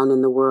move around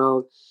in the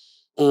world.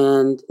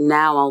 And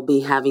now I'll be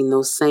having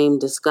those same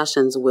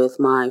discussions with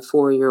my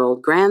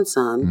 4-year-old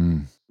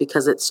grandson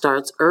because it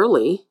starts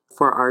early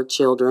for our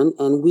children,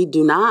 and we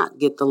do not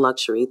get the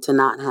luxury to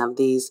not have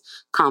these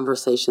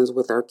conversations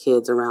with our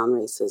kids around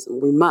racism.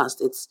 We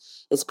must.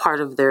 It's part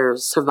of their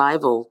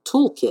survival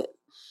toolkit.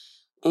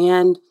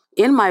 And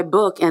in my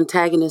book,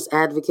 Antagonists,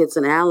 Advocates,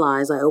 and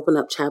Allies, I open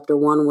up chapter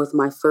 1 with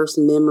my first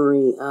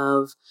memory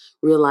of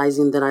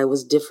realizing that I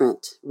was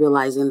different,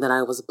 realizing that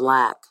I was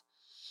Black.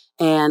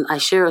 And I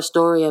share a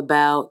story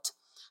about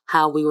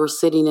how we were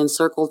sitting in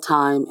circle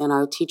time and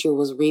our teacher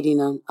was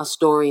reading a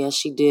story as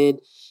she did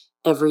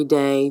every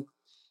day.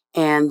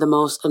 And the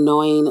most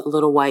annoying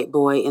little white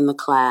boy in the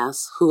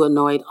class who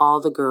annoyed all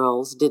the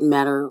girls, didn't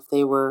matter if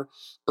they were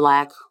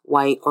Black,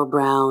 white, or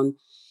brown,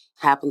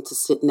 happened to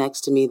sit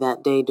next to me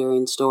that day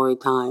during story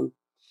time.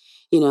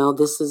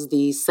 This is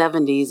the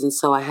 70s, and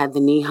so I had the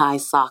knee-high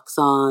socks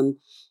on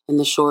and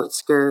the short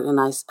skirt, and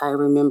I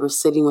remember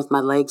sitting with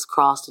my legs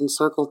crossed in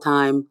circle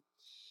time,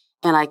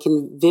 and I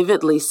can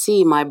vividly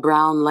see my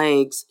brown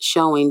legs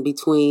showing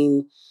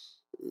between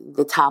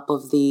the top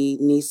of the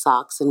knee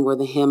socks and where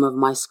the hem of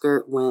my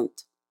skirt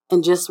went.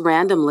 And just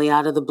randomly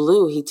out of the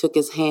blue, he took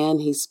his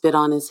hand, he spit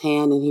on his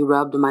hand, and he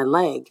rubbed my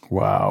leg.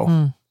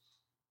 Wow.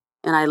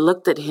 And I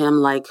looked at him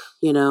like,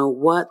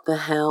 what the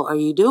hell are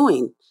you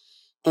doing?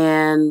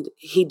 And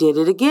he did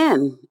it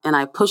again. And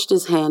I pushed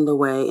his hand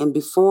away. And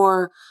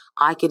before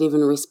I could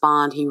even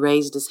respond, he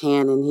raised his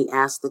hand and he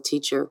asked the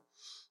teacher,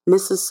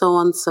 Mrs.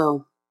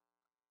 So-and-so,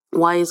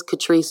 why is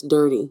Catrice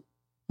dirty?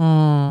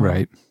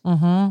 Right.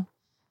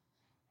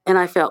 And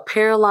I felt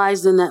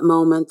paralyzed in that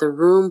moment. The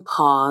room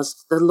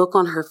paused. The look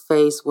on her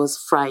face was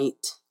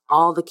fright.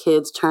 All the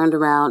kids turned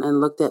around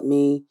and looked at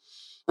me.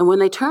 And when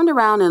they turned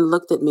around and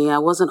looked at me, I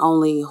wasn't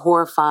only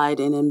horrified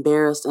and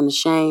embarrassed and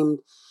ashamed,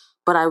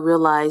 but I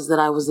realized that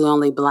I was the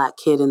only Black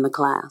kid in the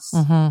class.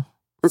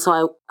 And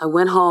so I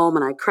went home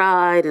and I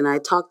cried and I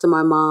talked to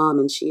my mom,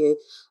 and she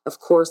of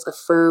course,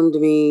 affirmed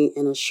me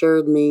and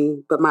assured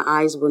me, but my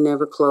eyes were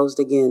never closed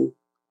again.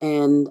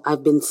 And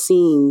I've been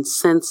seen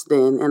since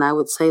then. And I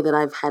would say that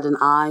I've had an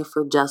eye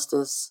for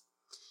justice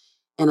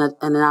and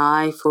an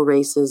eye for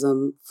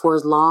racism for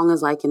as long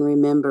as I can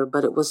remember.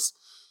 But it was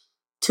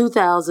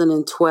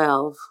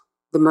 2012,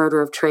 the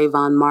murder of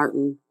Trayvon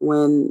Martin,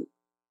 when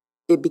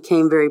it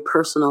became very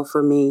personal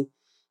for me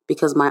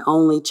because my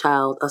only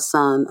child, a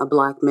son, a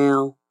Black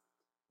male,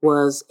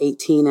 was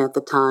 18 at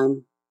the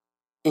time.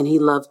 And he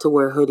loved to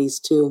wear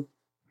hoodies too.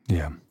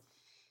 Yeah.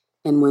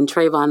 And when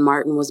Trayvon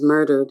Martin was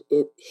murdered,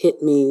 it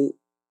hit me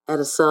at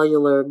a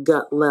cellular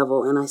gut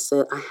level. And I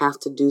said, I have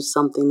to do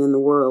something in the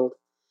world.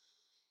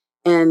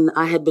 And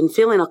I had been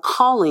feeling a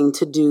calling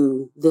to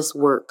do this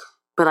work,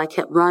 but I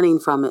kept running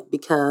from it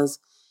because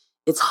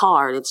it's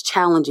hard, it's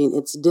challenging,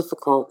 it's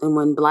difficult. And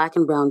when Black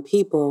and brown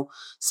people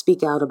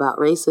speak out about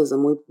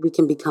racism, we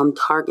can become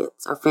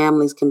targets. Our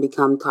families can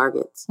become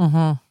targets.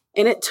 Mm-hmm.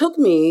 And it took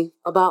me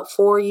about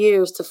 4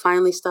 years to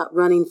finally stop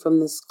running from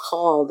this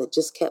call that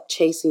just kept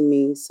chasing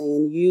me,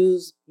 saying,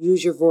 use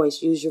your voice,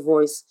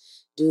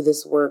 do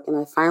this work. And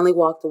I finally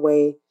walked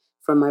away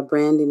from my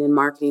branding and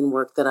marketing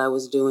work that I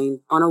was doing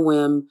on a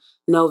whim,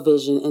 no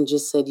vision, and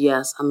just said,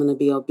 yes, I'm going to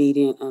be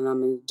obedient and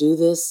I'm going to do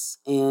this.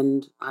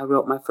 And I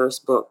wrote my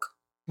first book.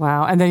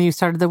 Wow. And then you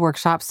started the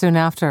workshop soon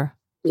after.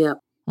 Yeah.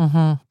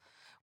 Mm-hmm.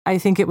 I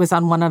think it was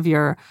on one of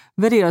your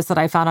videos that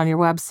I found on your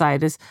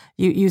website is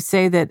you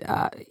say that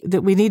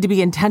that we need to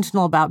be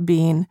intentional about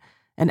being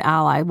an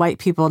ally. White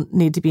people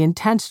need to be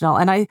intentional.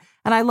 And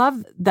I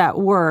love that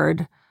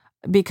word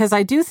because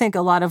I do think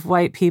a lot of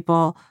white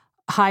people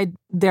hide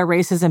their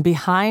racism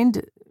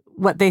behind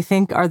what they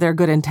think are their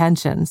good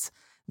intentions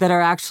that are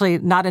actually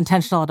not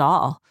intentional at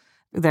all.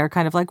 They're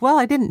kind of like, well,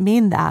 I didn't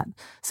mean that,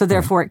 so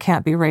therefore it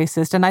can't be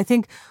racist. And I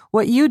think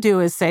what you do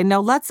is say,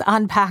 no, let's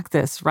unpack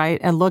this, right?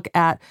 And look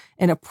at,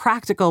 in a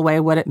practical way,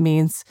 what it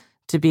means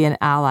to be an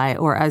ally,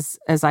 or as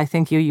I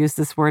think you use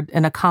this word,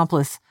 an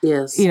accomplice.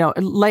 Yes. You know,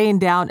 laying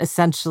down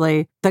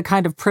essentially the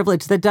kind of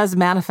privilege that does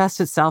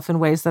manifest itself in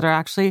ways that are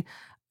actually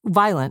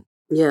violent.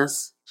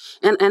 Yes.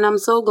 And I'm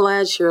so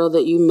glad, Cheryl,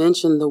 that you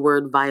mentioned the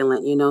word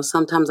violent. You know,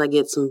 sometimes I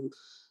get some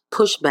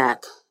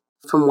pushback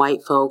from white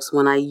folks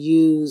when I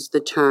use the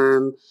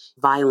term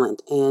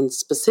violent. And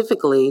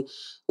specifically,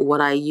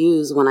 what I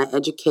use when I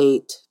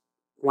educate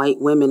white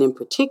women in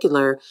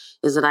particular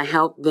is that I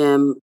help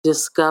them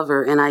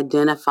discover and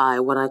identify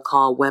what I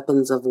call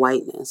weapons of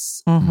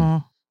whiteness. Mm-hmm.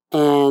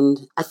 And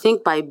I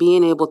think by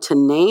being able to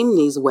name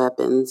these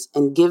weapons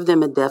and give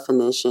them a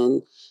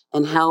definition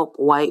and help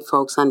white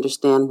folks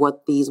understand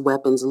what these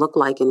weapons look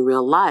like in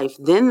real life,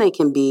 then they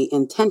can be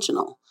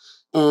intentional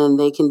and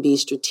they can be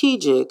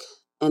strategic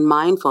and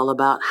mindful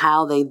about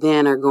how they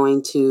then are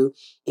going to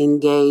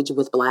engage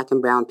with Black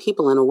and brown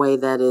people in a way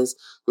that is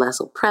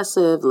less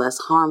oppressive, less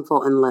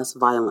harmful, and less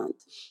violent.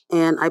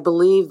 And I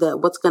believe that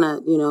what's going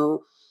to,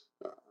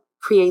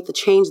 create the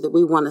change that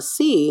we want to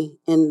see,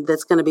 and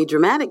that's going to be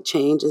dramatic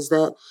change, is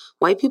that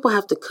white people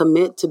have to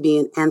commit to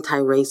being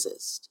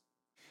anti-racist.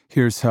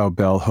 Here's how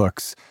Bell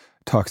Hooks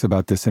talks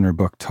about this in her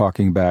book,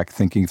 Talking Back,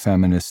 Thinking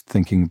Feminist,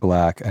 Thinking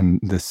Black.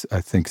 And this,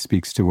 I think,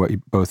 speaks to what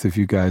both of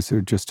you guys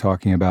are just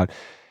talking about.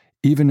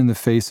 Even in the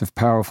face of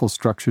powerful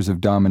structures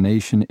of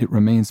domination, it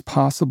remains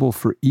possible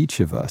for each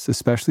of us,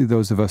 especially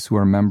those of us who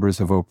are members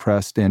of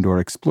oppressed and or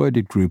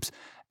exploited groups,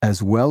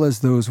 as well as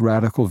those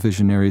radical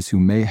visionaries who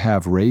may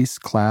have race,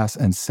 class,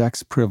 and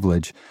sex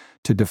privilege,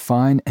 to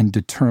define and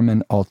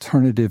determine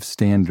alternative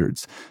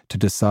standards, to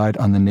decide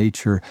on the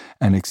nature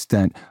and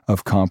extent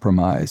of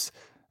compromise.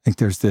 I think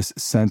there's this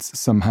sense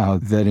somehow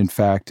that, in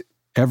fact,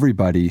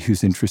 everybody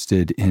who's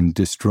interested in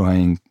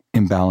destroying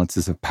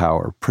imbalances of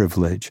power,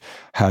 privilege,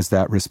 has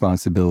that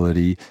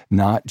responsibility,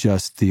 not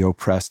just the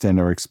oppressed and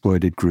or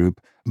exploited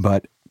group,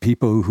 but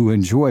people who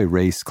enjoy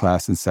race,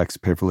 class, and sex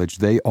privilege.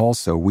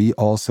 We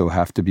also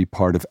have to be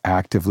part of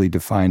actively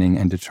defining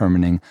and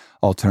determining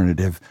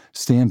alternative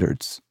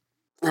standards.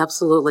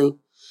 Absolutely.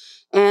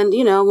 And,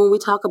 when we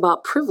talk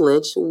about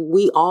privilege,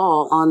 we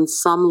all, on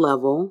some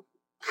level,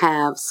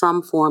 have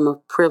some form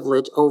of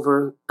privilege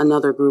over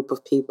another group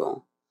of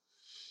people.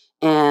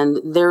 And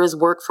there is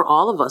work for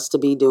all of us to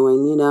be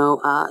doing,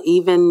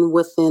 even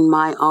within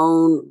my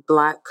own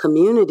Black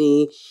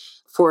community.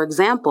 For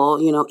example,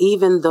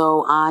 even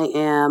though I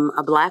am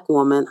a Black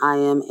woman, I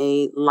am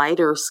a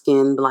lighter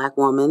skinned Black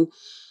woman.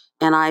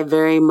 And I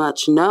very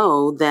much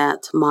know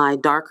that my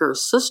darker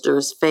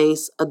sisters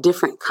face a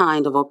different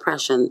kind of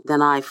oppression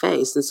than I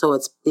face. And so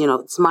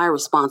it's my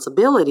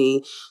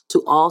responsibility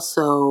to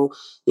also,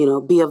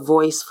 be a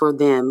voice for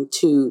them,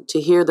 to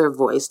hear their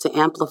voice, to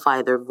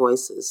amplify their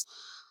voices.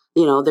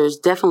 There's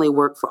definitely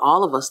work for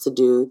all of us to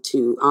do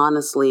to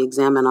honestly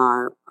examine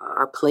our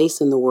place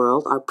in the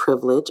world, our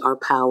privilege, our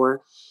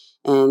power,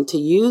 and to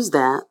use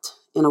that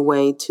in a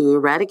way to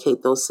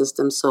eradicate those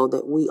systems so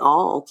that we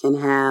all can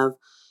have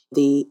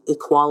the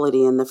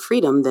equality and the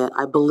freedom that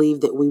I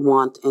believe that we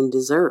want and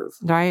deserve.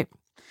 Right.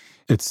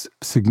 It's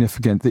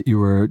significant that you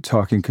were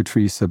talking,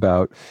 Catrice,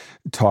 about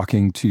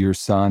talking to your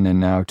son and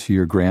now to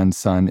your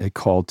grandson. It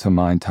called to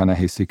mind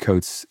Ta-Nehisi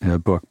Coates'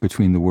 book,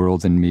 Between the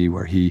World and Me,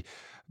 where he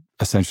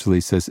essentially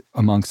says,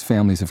 amongst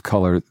families of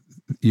color,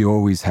 you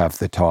always have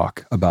the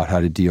talk about how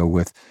to deal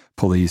with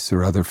police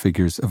or other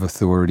figures of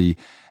authority.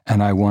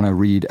 And I want to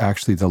read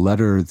actually the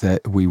letter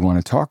that we want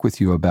to talk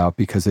with you about,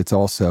 because it's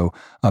also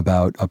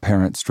about a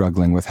parent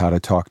struggling with how to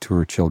talk to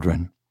her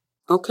children.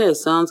 Okay,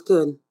 sounds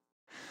good.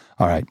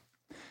 All right.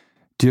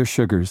 Dear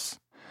Sugars,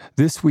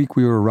 this week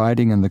we were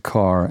riding in the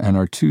car and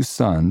our two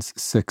sons,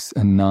 6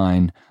 and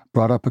 9,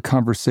 brought up a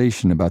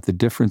conversation about the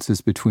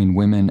differences between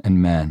women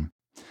and men.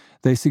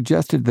 They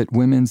suggested that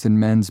women's and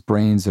men's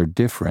brains are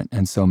different,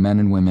 and so men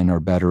and women are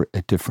better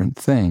at different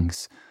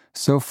things.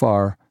 So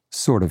far,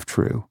 sort of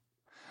true.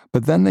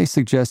 But then they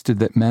suggested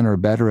that men are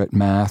better at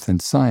math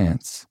and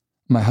science.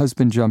 My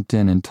husband jumped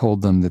in and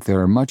told them that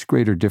there are much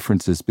greater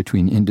differences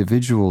between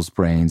individuals'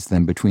 brains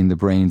than between the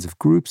brains of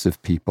groups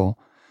of people.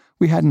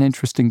 We had an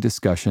interesting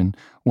discussion,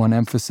 one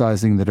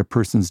emphasizing that a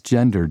person's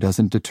gender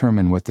doesn't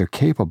determine what they're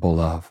capable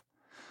of.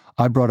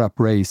 I brought up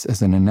race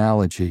as an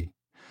analogy.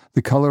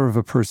 The color of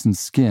a person's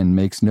skin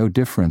makes no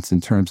difference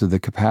in terms of the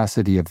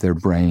capacity of their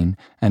brain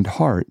and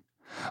heart.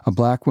 A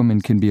black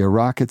woman can be a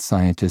rocket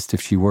scientist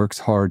if she works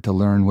hard to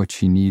learn what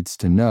she needs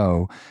to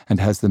know and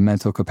has the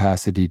mental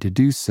capacity to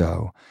do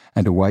so,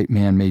 and a white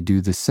man may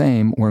do the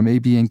same or may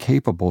be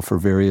incapable for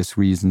various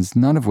reasons,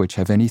 none of which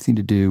have anything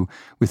to do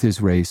with his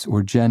race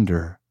or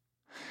gender.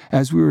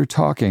 As we were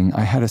talking,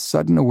 I had a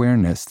sudden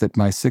awareness that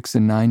my 6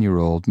 and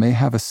 9-year-old may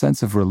have a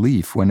sense of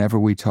relief whenever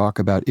we talk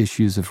about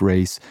issues of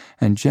race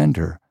and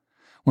gender.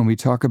 When we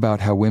talk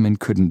about how women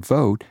couldn't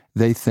vote,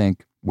 they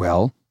think,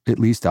 well, at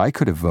least I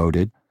could have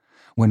voted.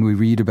 When we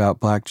read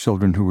about black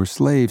children who were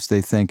slaves,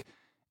 they think,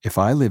 if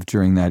I lived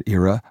during that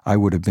era, I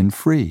would have been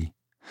free.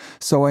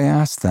 So I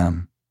asked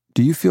them,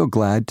 do you feel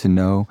glad to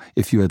know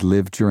if you had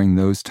lived during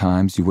those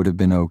times you would have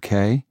been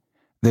okay?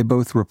 They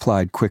both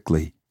replied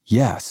quickly,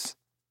 yes.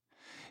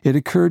 It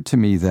occurred to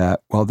me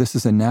that, while this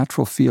is a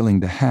natural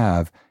feeling to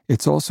have,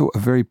 it's also a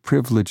very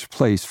privileged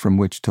place from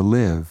which to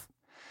live.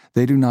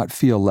 They do not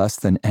feel less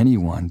than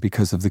anyone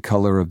because of the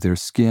color of their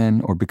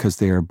skin or because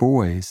they are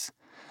boys.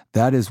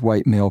 That is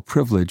white male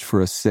privilege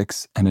for a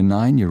 6 and a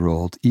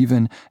 9-year-old,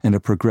 even in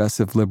a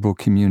progressive liberal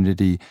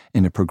community,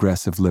 in a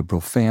progressive liberal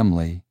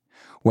family.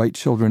 White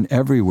children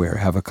everywhere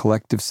have a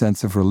collective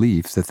sense of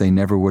relief that they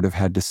never would have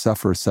had to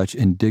suffer such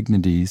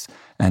indignities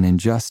and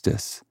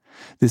injustice.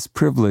 This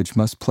privilege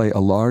must play a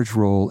large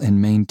role in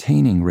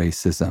maintaining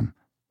racism.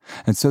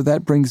 And so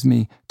that brings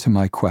me to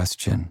my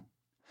question.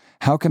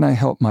 How can I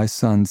help my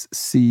sons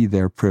see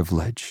their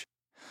privilege?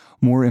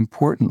 More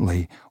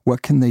importantly,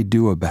 what can they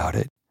do about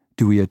it?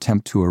 Do we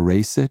attempt to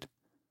erase it?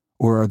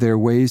 Or are there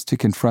ways to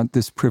confront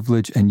this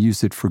privilege and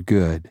use it for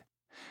good?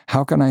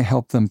 How can I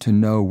help them to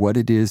know what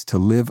it is to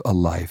live a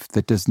life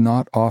that does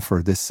not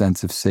offer this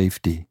sense of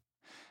safety?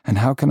 And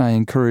how can I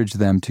encourage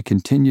them to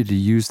continue to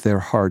use their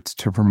hearts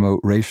to promote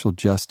racial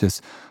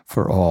justice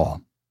for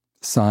all?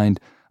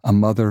 Signed, a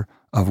mother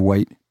of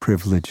white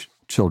privileged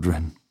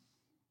children.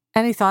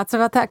 Any thoughts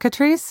about that,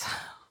 Catrice?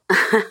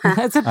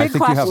 It's a big question. I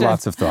think you have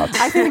lots of thoughts.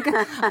 I think,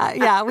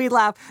 yeah, we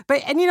laugh.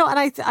 But, and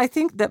I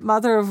think that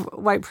mother of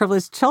white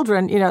privileged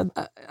children,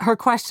 her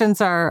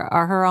questions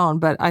are her own,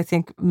 but I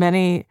think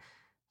many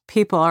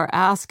people are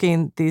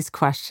asking these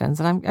questions.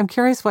 And I'm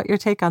curious what your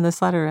take on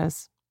this letter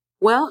is.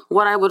 Well,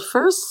 what I would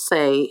first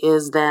say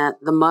is that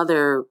the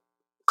mother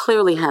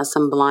clearly has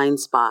some blind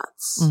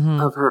spots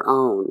of her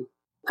own.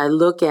 I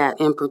look at,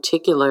 in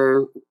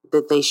particular,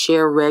 that they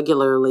share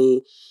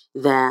regularly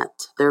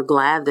that they're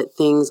glad that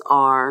things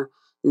are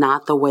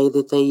not the way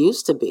that they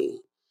used to be.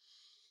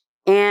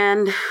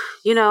 And,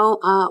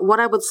 what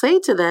I would say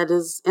to that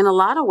is, in a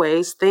lot of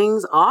ways,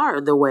 things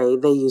are the way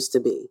they used to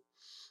be.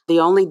 The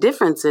only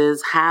difference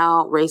is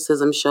how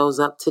racism shows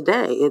up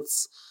today.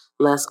 It's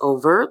less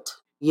overt,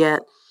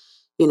 yet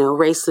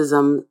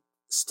racism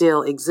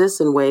still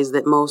exists in ways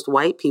that most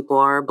white people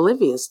are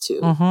oblivious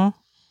to. Mm-hmm.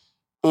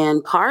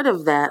 And part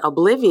of that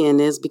oblivion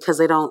is because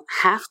they don't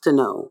have to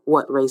know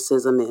what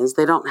racism is.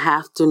 They don't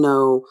have to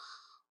know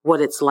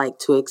what it's like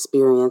to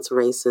experience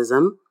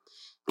racism.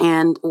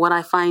 And what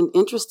I find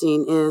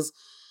interesting is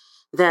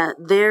that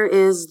there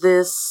is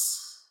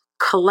this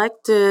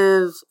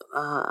collective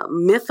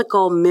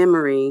mythical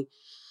memory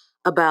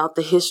about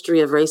the history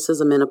of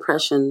racism and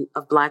oppression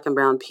of Black and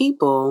brown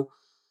people,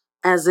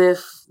 as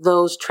if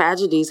those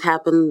tragedies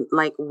happened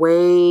like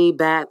way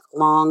back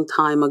long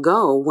time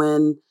ago,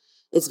 when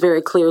it's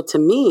very clear to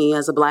me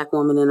as a Black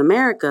woman in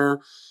America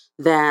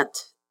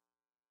that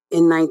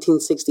in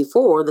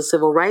 1964, the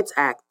Civil Rights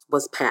Act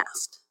was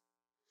passed.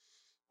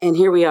 And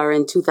here we are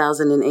in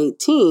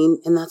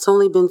 2018, and that's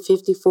only been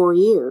 54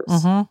 years.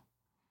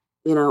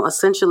 Mm-hmm.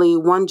 Essentially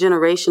one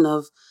generation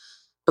of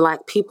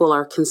Black people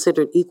are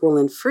considered equal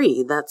and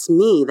free. That's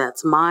me.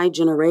 That's my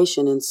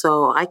generation. And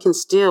so I can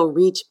still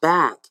reach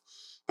back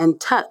and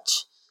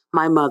touch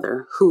my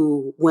mother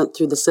who went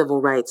through the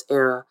civil rights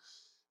era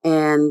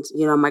And,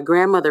 my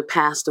grandmother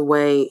passed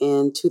away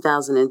in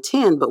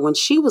 2010, but when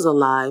she was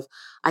alive,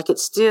 I could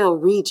still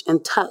reach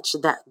and touch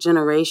that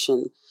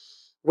generation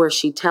where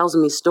she tells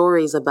me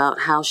stories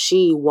about how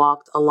she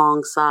walked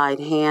alongside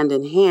hand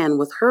in hand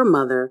with her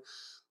mother,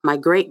 my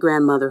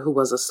great-grandmother, who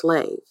was a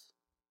slave.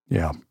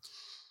 Yeah.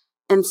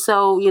 And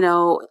so,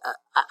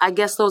 I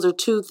guess those are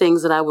two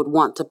things that I would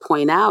want to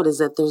point out, is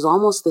that there's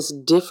almost this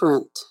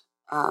different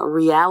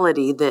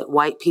reality that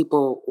white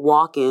people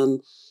walk in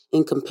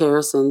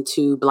comparison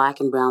to Black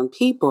and brown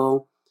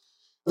people.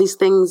 These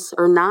things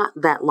are not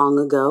that long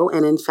ago.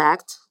 And in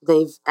fact,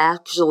 they've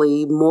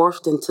actually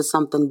morphed into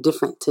something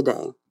different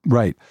today.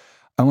 Right.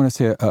 I want to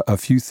say a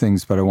few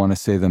things, but I want to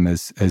say them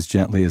as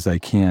gently as I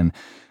can.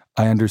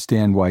 I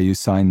understand why you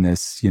signed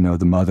this,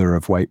 the mother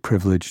of white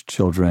privileged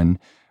children,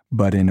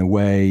 but in a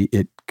way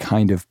it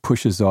kind of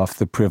pushes off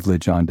the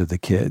privilege onto the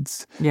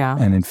kids. Yeah.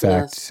 And in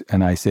fact, Yes.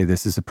 and I say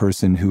this as a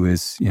person who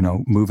is,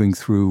 moving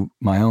through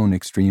my own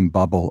extreme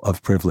bubble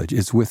of privilege.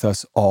 It's with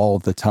us all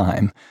the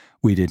time.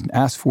 We didn't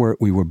ask for it.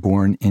 We were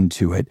born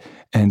into it.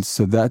 And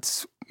so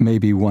that's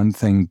maybe one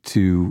thing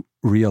to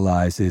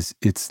realize is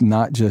it's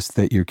not just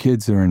that your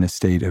kids are in a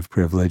state of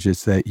privilege.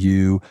 It's that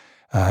you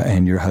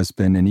and your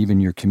husband and even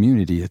your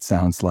community, it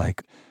sounds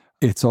like.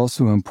 It's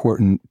also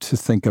important to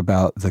think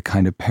about the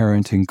kind of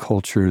parenting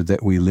culture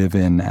that we live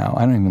in now.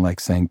 I don't even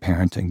like saying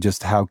parenting,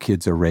 just how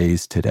kids are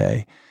raised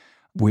today.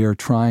 We are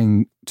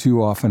trying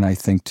too often, I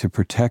think, to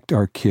protect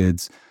our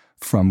kids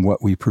from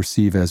what we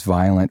perceive as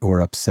violent or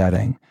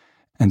upsetting.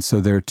 And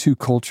so there are two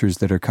cultures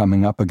that are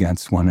coming up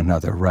against one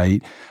another,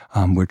 right?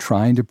 We're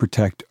trying to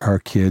protect our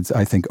kids,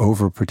 I think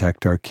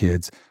overprotect our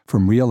kids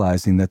from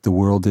realizing that the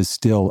world is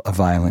still a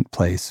violent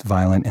place,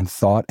 violent in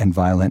thought and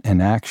violent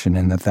in action,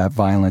 and that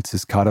violence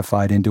is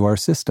codified into our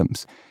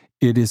systems.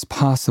 It is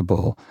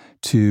possible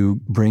to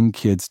bring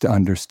kids to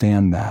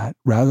understand that.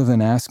 Rather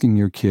than asking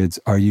your kids,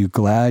 are you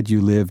glad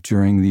you lived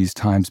during these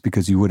times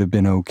because you would have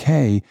been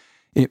okay?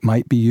 It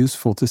might be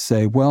useful to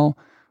say, well,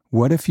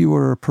 what if you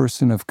were a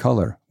person of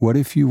color? What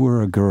if you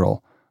were a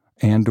girl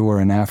and or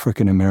an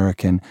African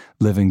American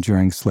living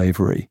during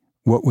slavery?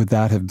 What would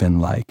that have been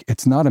like?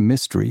 It's not a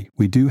mystery.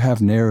 We do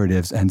have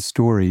narratives and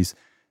stories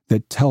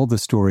that tell the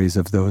stories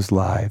of those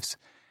lives.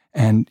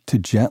 And to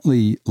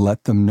gently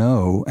let them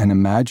know and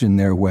imagine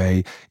their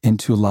way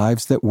into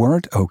lives that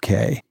weren't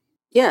okay.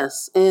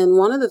 Yes. And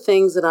one of the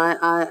things that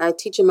I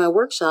teach in my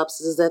workshops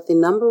is that the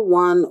number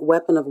one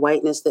weapon of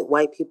whiteness that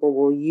white people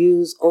will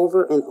use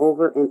over and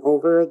over and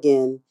over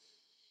again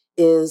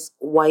is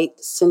white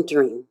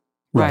centering.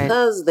 Right.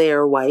 Because they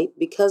are white,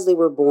 because they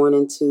were born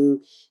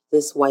into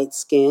this white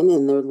skin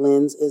and their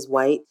lens is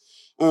white.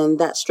 And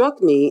that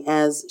struck me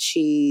as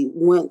she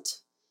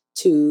went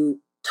to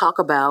talk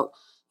about,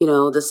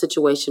 the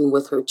situation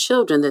with her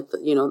children, that,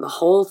 the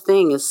whole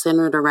thing is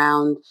centered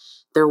around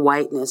their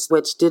whiteness,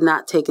 which did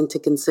not take into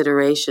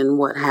consideration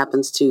what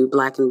happens to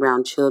Black and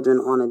brown children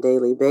on a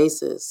daily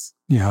basis.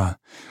 Yeah.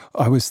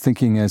 I was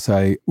thinking as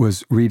I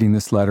was reading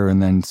this letter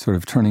and then sort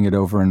of turning it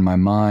over in my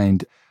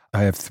mind,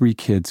 I have 3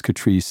 kids,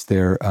 Catrice.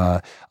 They're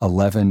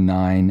 11,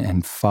 9,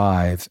 and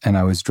 5. And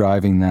I was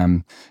driving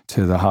them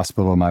to the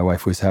hospital. My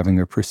wife was having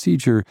a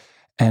procedure.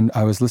 And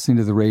I was listening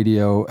to the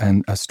radio,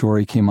 and a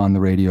story came on the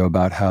radio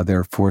about how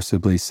they're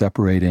forcibly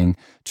separating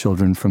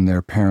children from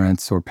their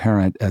parents or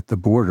parent at the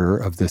border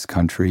of this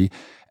country.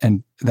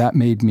 And that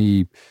made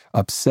me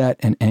upset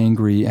and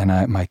angry. And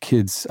my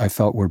kids, I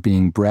felt, were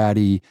being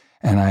bratty.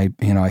 And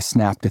I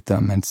snapped at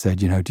them and said,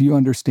 do you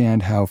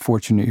understand how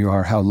fortunate you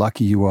are, how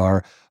lucky you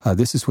are?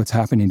 This is what's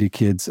happening to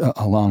kids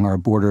along our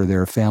border.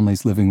 There are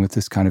families living with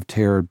this kind of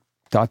terror, ...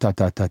 I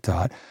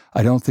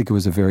don't think it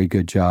was a very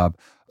good job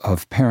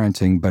of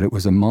parenting, but it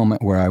was a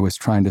moment where I was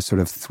trying to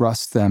sort of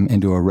thrust them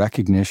into a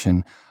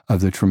recognition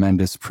of the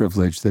tremendous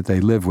privilege that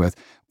they live with,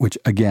 which,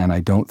 again, I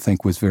don't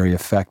think was very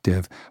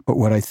effective. But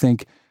what I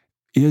think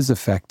is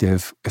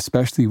effective,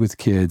 especially with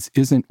kids,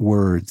 isn't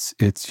words,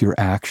 it's your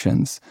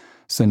actions.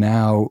 So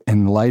now,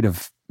 in light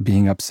of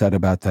being upset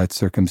about that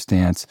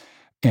circumstance,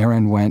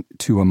 Erin went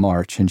to a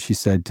march and she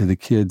said to the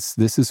kids,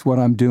 this is what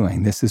I'm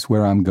doing. This is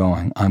where I'm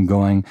going. I'm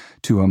going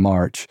to a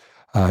march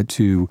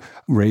to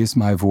raise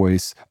my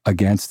voice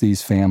against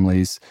these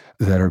families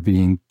that are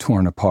being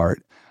torn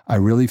apart. I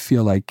really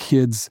feel like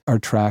kids are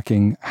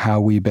tracking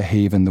how we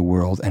behave in the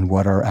world and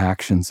what our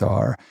actions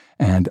are.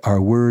 And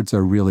our words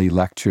are really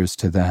lectures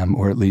to them,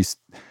 or at least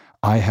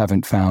I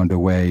haven't found a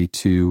way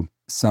to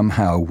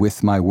somehow,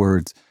 with my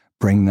words,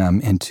 bring them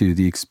into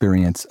the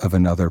experience of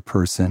another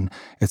person.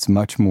 It's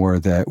much more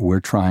that we're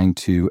trying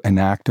to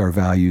enact our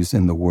values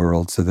in the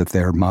world so that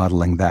they're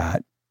modeling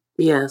that.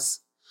 Yes.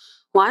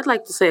 Well, I'd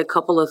like to say a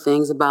couple of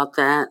things about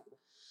that.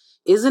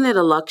 Isn't it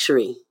a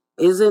luxury?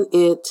 Isn't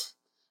it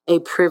a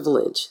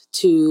privilege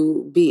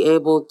to be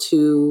able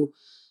to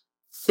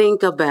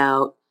think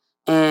about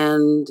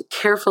and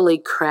carefully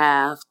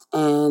craft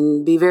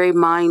and be very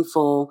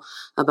mindful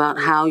about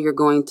how you're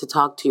going to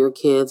talk to your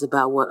kids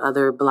about what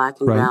other Black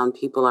and Right. brown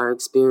people are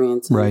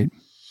experiencing? Right.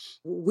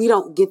 we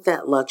don't get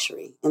that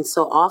luxury. And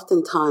so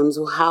oftentimes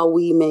how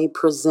we may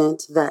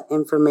present that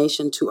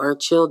information to our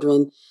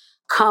children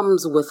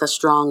comes with a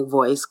strong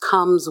voice,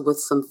 comes with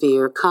some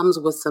fear, comes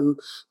with some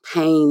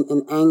pain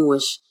and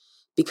anguish,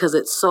 because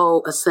it's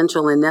so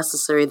essential and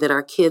necessary that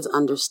our kids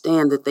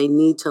understand that they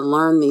need to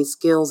learn these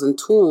skills and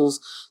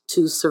tools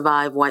to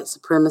survive white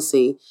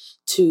supremacy,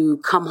 to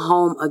come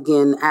home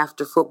again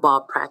after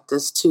football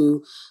practice,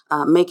 to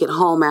make it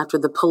home after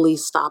the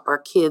police stop our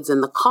kids in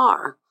the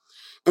car.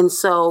 And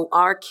so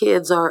our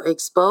kids are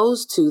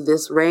exposed to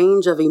this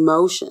range of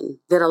emotion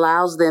that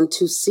allows them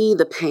to see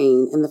the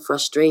pain and the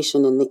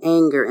frustration and the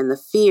anger and the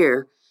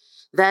fear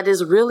that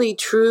is really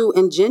true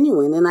and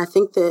genuine. And I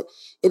think that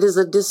it is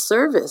a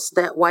disservice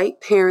that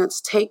white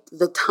parents take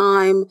the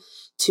time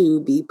to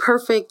be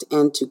perfect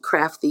and to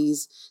craft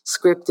these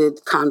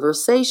scripted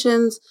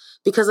conversations,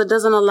 because it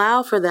doesn't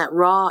allow for that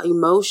raw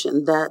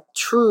emotion, that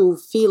true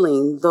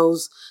feeling,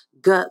 those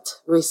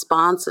gut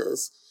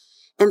responses.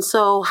 And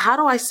so how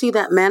do I see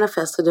that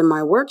manifested in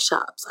my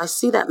workshops? I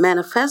see that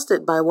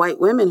manifested by white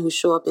women who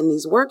show up in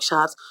these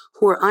workshops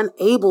who are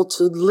unable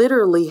to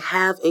literally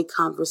have a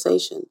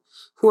conversation,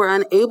 who are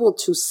unable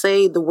to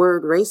say the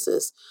word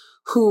racist,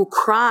 who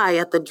cry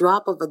at the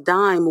drop of a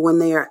dime when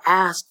they are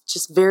asked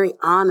just very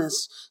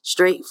honest,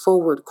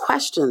 straightforward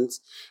questions.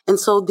 And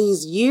so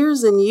these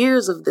years and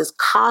years of this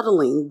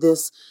coddling,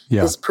 this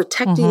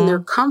protecting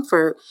their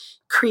comfort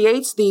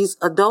creates these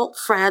adult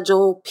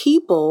fragile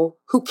people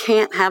who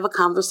can't have a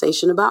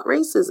conversation about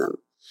racism.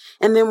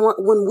 And then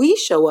when we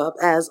show up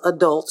as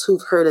adults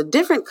who've heard a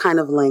different kind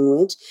of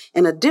language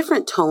and a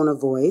different tone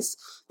of voice,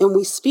 and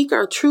we speak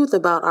our truth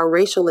about our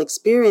racial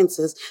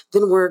experiences,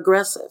 then we're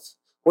aggressive,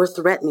 we're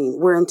threatening,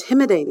 we're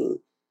intimidating.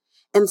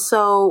 And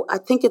so I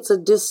think it's a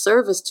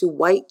disservice to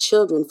white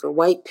children for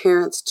white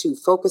parents to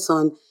focus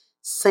on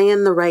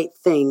saying the right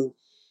thing.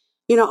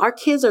 You know, our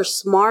kids are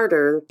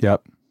smarter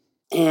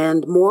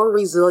and more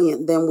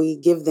resilient than we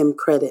give them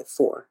credit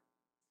for.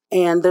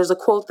 And there's a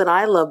quote that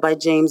I love by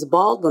James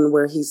Baldwin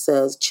where he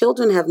says,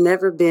 "Children have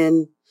never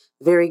been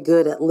very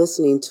good at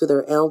listening to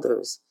their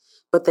elders,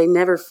 but they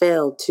never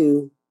failed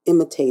to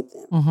imitate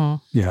them."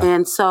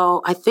 And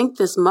so I think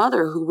this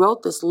mother who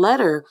wrote this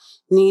letter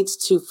needs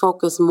to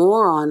focus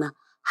more on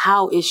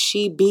how is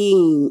she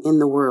being in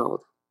the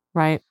world?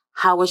 Right.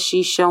 How is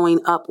she showing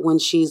up when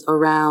she's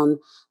around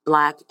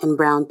Black and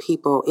brown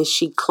people? Is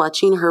she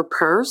clutching her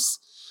purse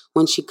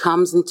when she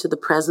comes into the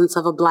presence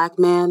of a Black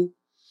man?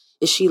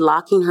 Is she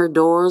locking her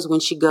doors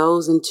when she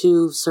goes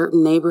into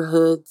certain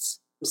neighborhoods?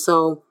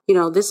 So, you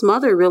know, this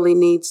mother really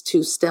needs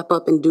to step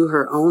up and do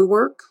her own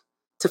work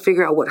to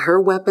figure out what her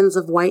weapons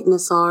of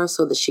whiteness are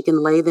so that she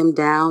can lay them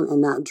down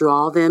and not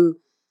draw them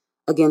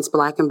against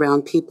Black and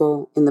brown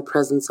people in the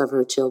presence of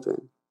her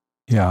children.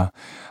 Yeah.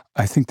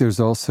 I think there's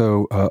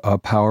also a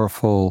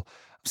powerful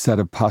set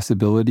of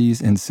possibilities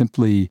in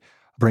simply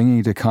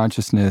bringing to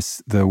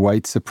consciousness the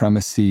white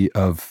supremacy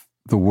of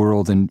the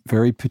world in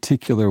very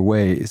particular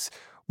ways.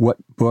 What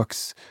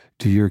books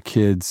do your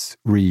kids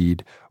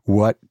read?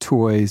 What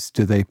toys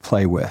do they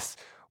play with?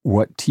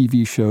 What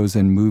TV shows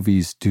and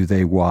movies do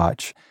they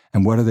watch?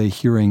 And what are they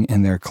hearing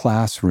in their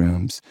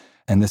classrooms?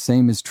 And the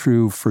same is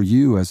true for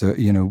you as a,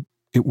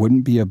 it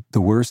wouldn't be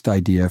the worst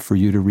idea for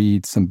you to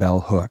read some bell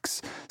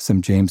hooks,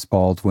 some James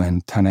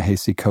Baldwin,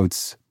 Ta-Nehisi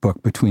Coates'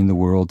 book, Between the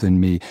World and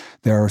Me.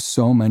 There are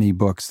so many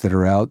books that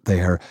are out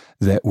there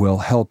that will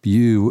help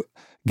you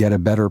get a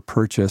better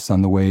purchase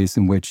on the ways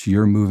in which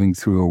you're moving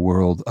through a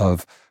world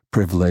of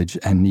privilege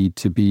and need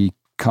to be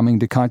coming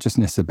to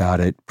consciousness about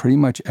it pretty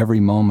much every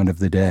moment of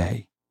the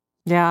day.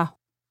 Yeah.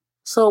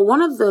 So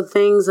one of the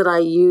things that I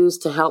use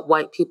to help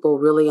white people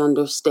really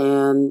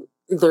understand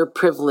their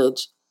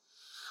privilege,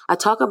 I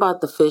talk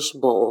about the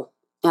fishbowl,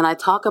 and I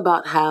talk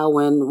about how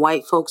when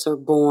white folks are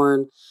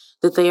born,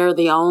 that they are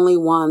the only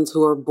ones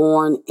who are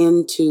born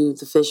into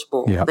the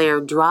fishbowl. Yep. They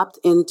are dropped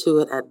into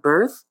it at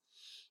birth,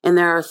 and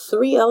there are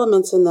 3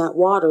 elements in that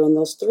water, and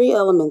those 3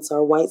 elements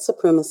are white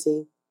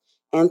supremacy,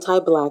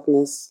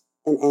 anti-Blackness,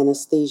 and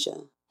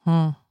anesthesia.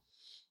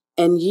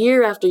 And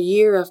year after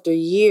year after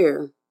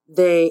year,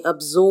 they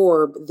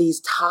absorb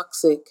these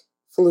toxic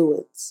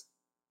fluids.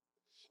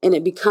 And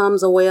it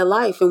becomes a way of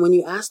life. And when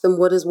you ask them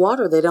what is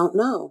water, they don't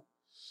know.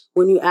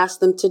 When you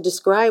ask them to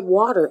describe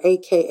water,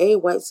 aka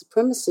white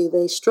supremacy,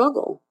 they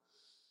struggle.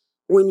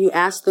 When you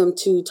ask them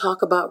to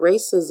talk about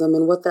racism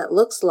and what that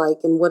looks like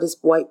and what is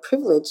white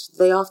privilege,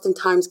 they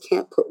oftentimes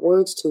can't put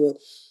words to it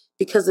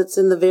because it's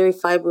in the very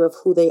fiber of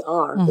who they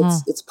are.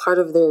 It's part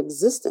of their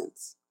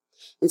existence.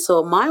 And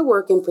so my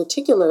work in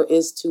particular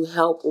is to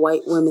help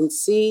white women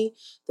see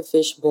the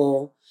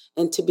fishbowl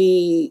and to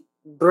be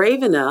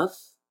brave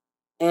enough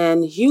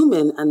and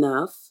human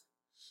enough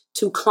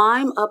to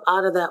climb up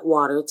out of that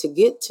water, to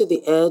get to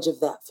the edge of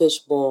that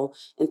fishbowl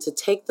and to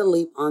take the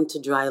leap onto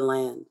dry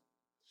land.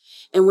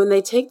 And when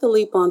they take the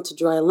leap onto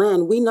dry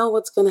land, we know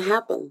what's going to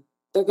happen.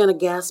 They're going to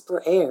gasp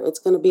for air. It's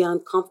going to be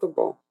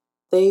uncomfortable.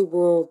 They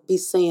will be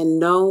saying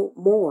no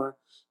more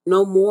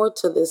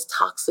to this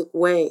toxic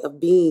way of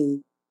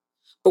being.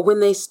 But when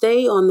they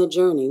stay on the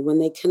journey, when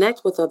they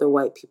connect with other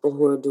white people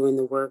who are doing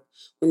the work,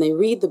 when they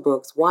read the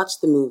books, watch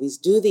the movies,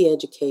 do the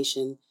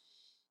education,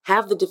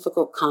 have the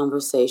difficult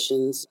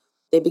conversations,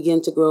 they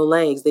begin to grow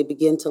legs. They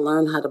begin to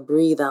learn how to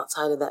breathe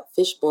outside of that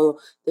fishbowl.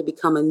 They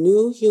become a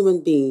new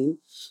human being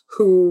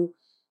who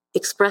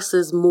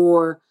expresses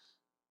more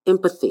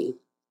empathy.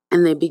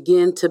 And they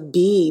begin to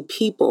be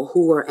people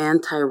who are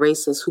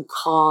anti-racist, who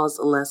cause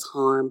less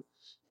harm,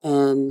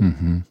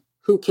 and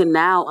who can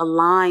now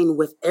align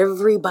with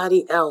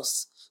everybody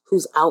else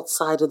who's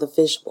outside of the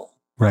fishbowl.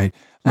 Right.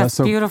 That's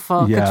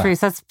beautiful, Catrice.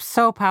 That's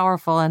so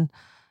powerful and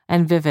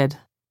vivid.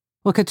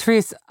 Well,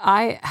 Catrice,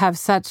 I have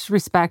such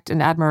respect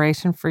and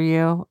admiration for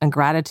you and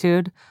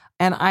gratitude.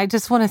 And I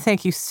just want to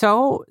thank you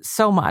so,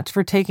 so much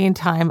for taking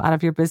time out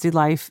of your busy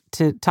life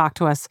to talk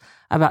to us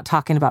about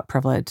talking about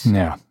privilege.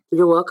 Yeah.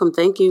 You're welcome.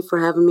 Thank you for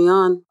having me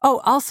on. Oh,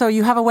 also,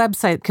 you have a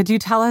website. Could you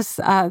tell us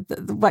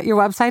what your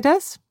website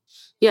is?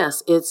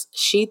 Yes, it's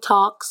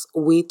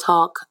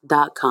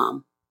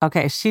shetalkswetalk.com.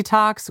 Okay,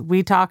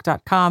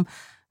 shetalkswetalk.com.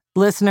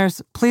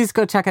 Listeners, please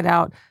go check it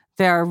out.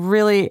 There are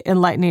really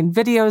enlightening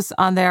videos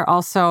on there.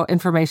 Also,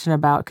 information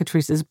about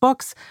Catrice's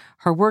books,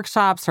 her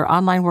workshops, her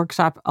online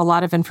workshop, a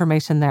lot of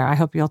information there. I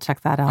hope you'll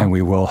check that out. And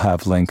we will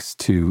have links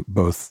to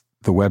both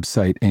the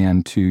website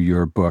and to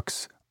your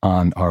books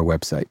on our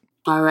website.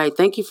 All right.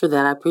 Thank you for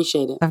that. I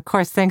appreciate it. Of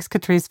course. Thanks,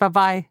 Catrice.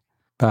 Bye-bye.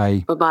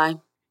 Bye. Bye-bye.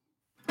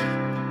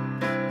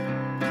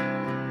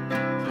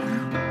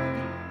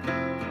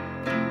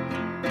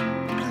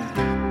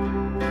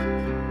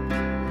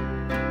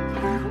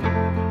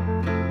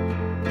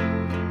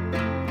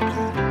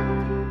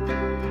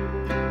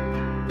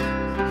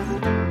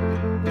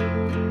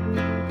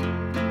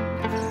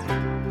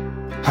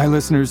 Hi,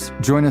 listeners.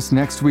 Join us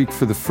next week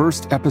for the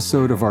first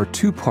episode of our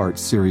two-part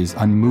series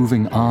on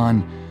moving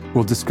on.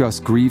 We'll discuss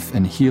grief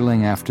and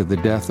healing after the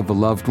death of a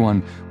loved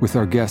one with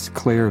our guest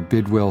Claire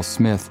Bidwell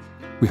Smith.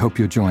 We hope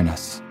you'll join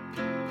us.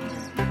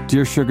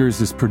 Dear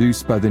Sugars is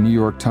produced by the New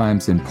York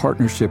Times in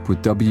partnership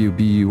with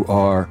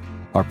WBUR.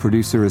 Our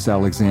producer is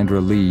Alexandra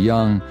Lee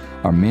Young.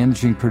 Our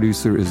managing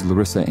producer is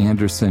Larissa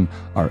Anderson.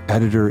 Our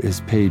editor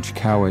is Paige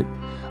Cowett.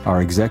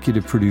 Our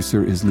executive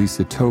producer is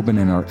Lisa Tobin,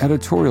 and our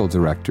editorial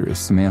director is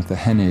Samantha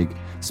Hennig.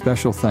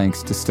 Special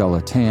thanks to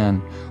Stella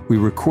Tan. We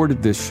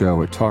recorded this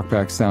show at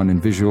Talkback Sound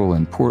and Visual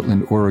in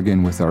Portland,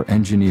 Oregon with our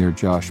engineer,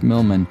 Josh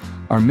Millman.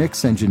 Our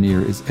mix engineer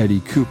is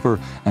Eddie Cooper,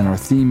 and our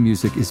theme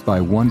music is by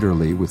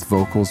Wonderly with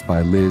vocals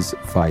by Liz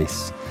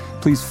Weiss.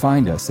 Please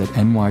find us at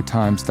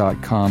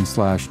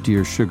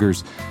nytimes.com/Dear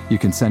Sugars. You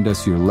can send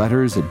us your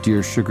letters at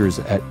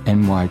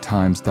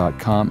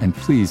dearsugars@nytimes.com. And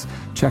please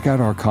check out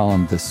our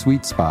column, The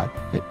Sweet Spot,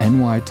 at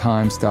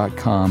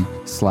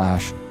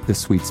nytimes.com/The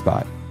Sweet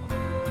Spot.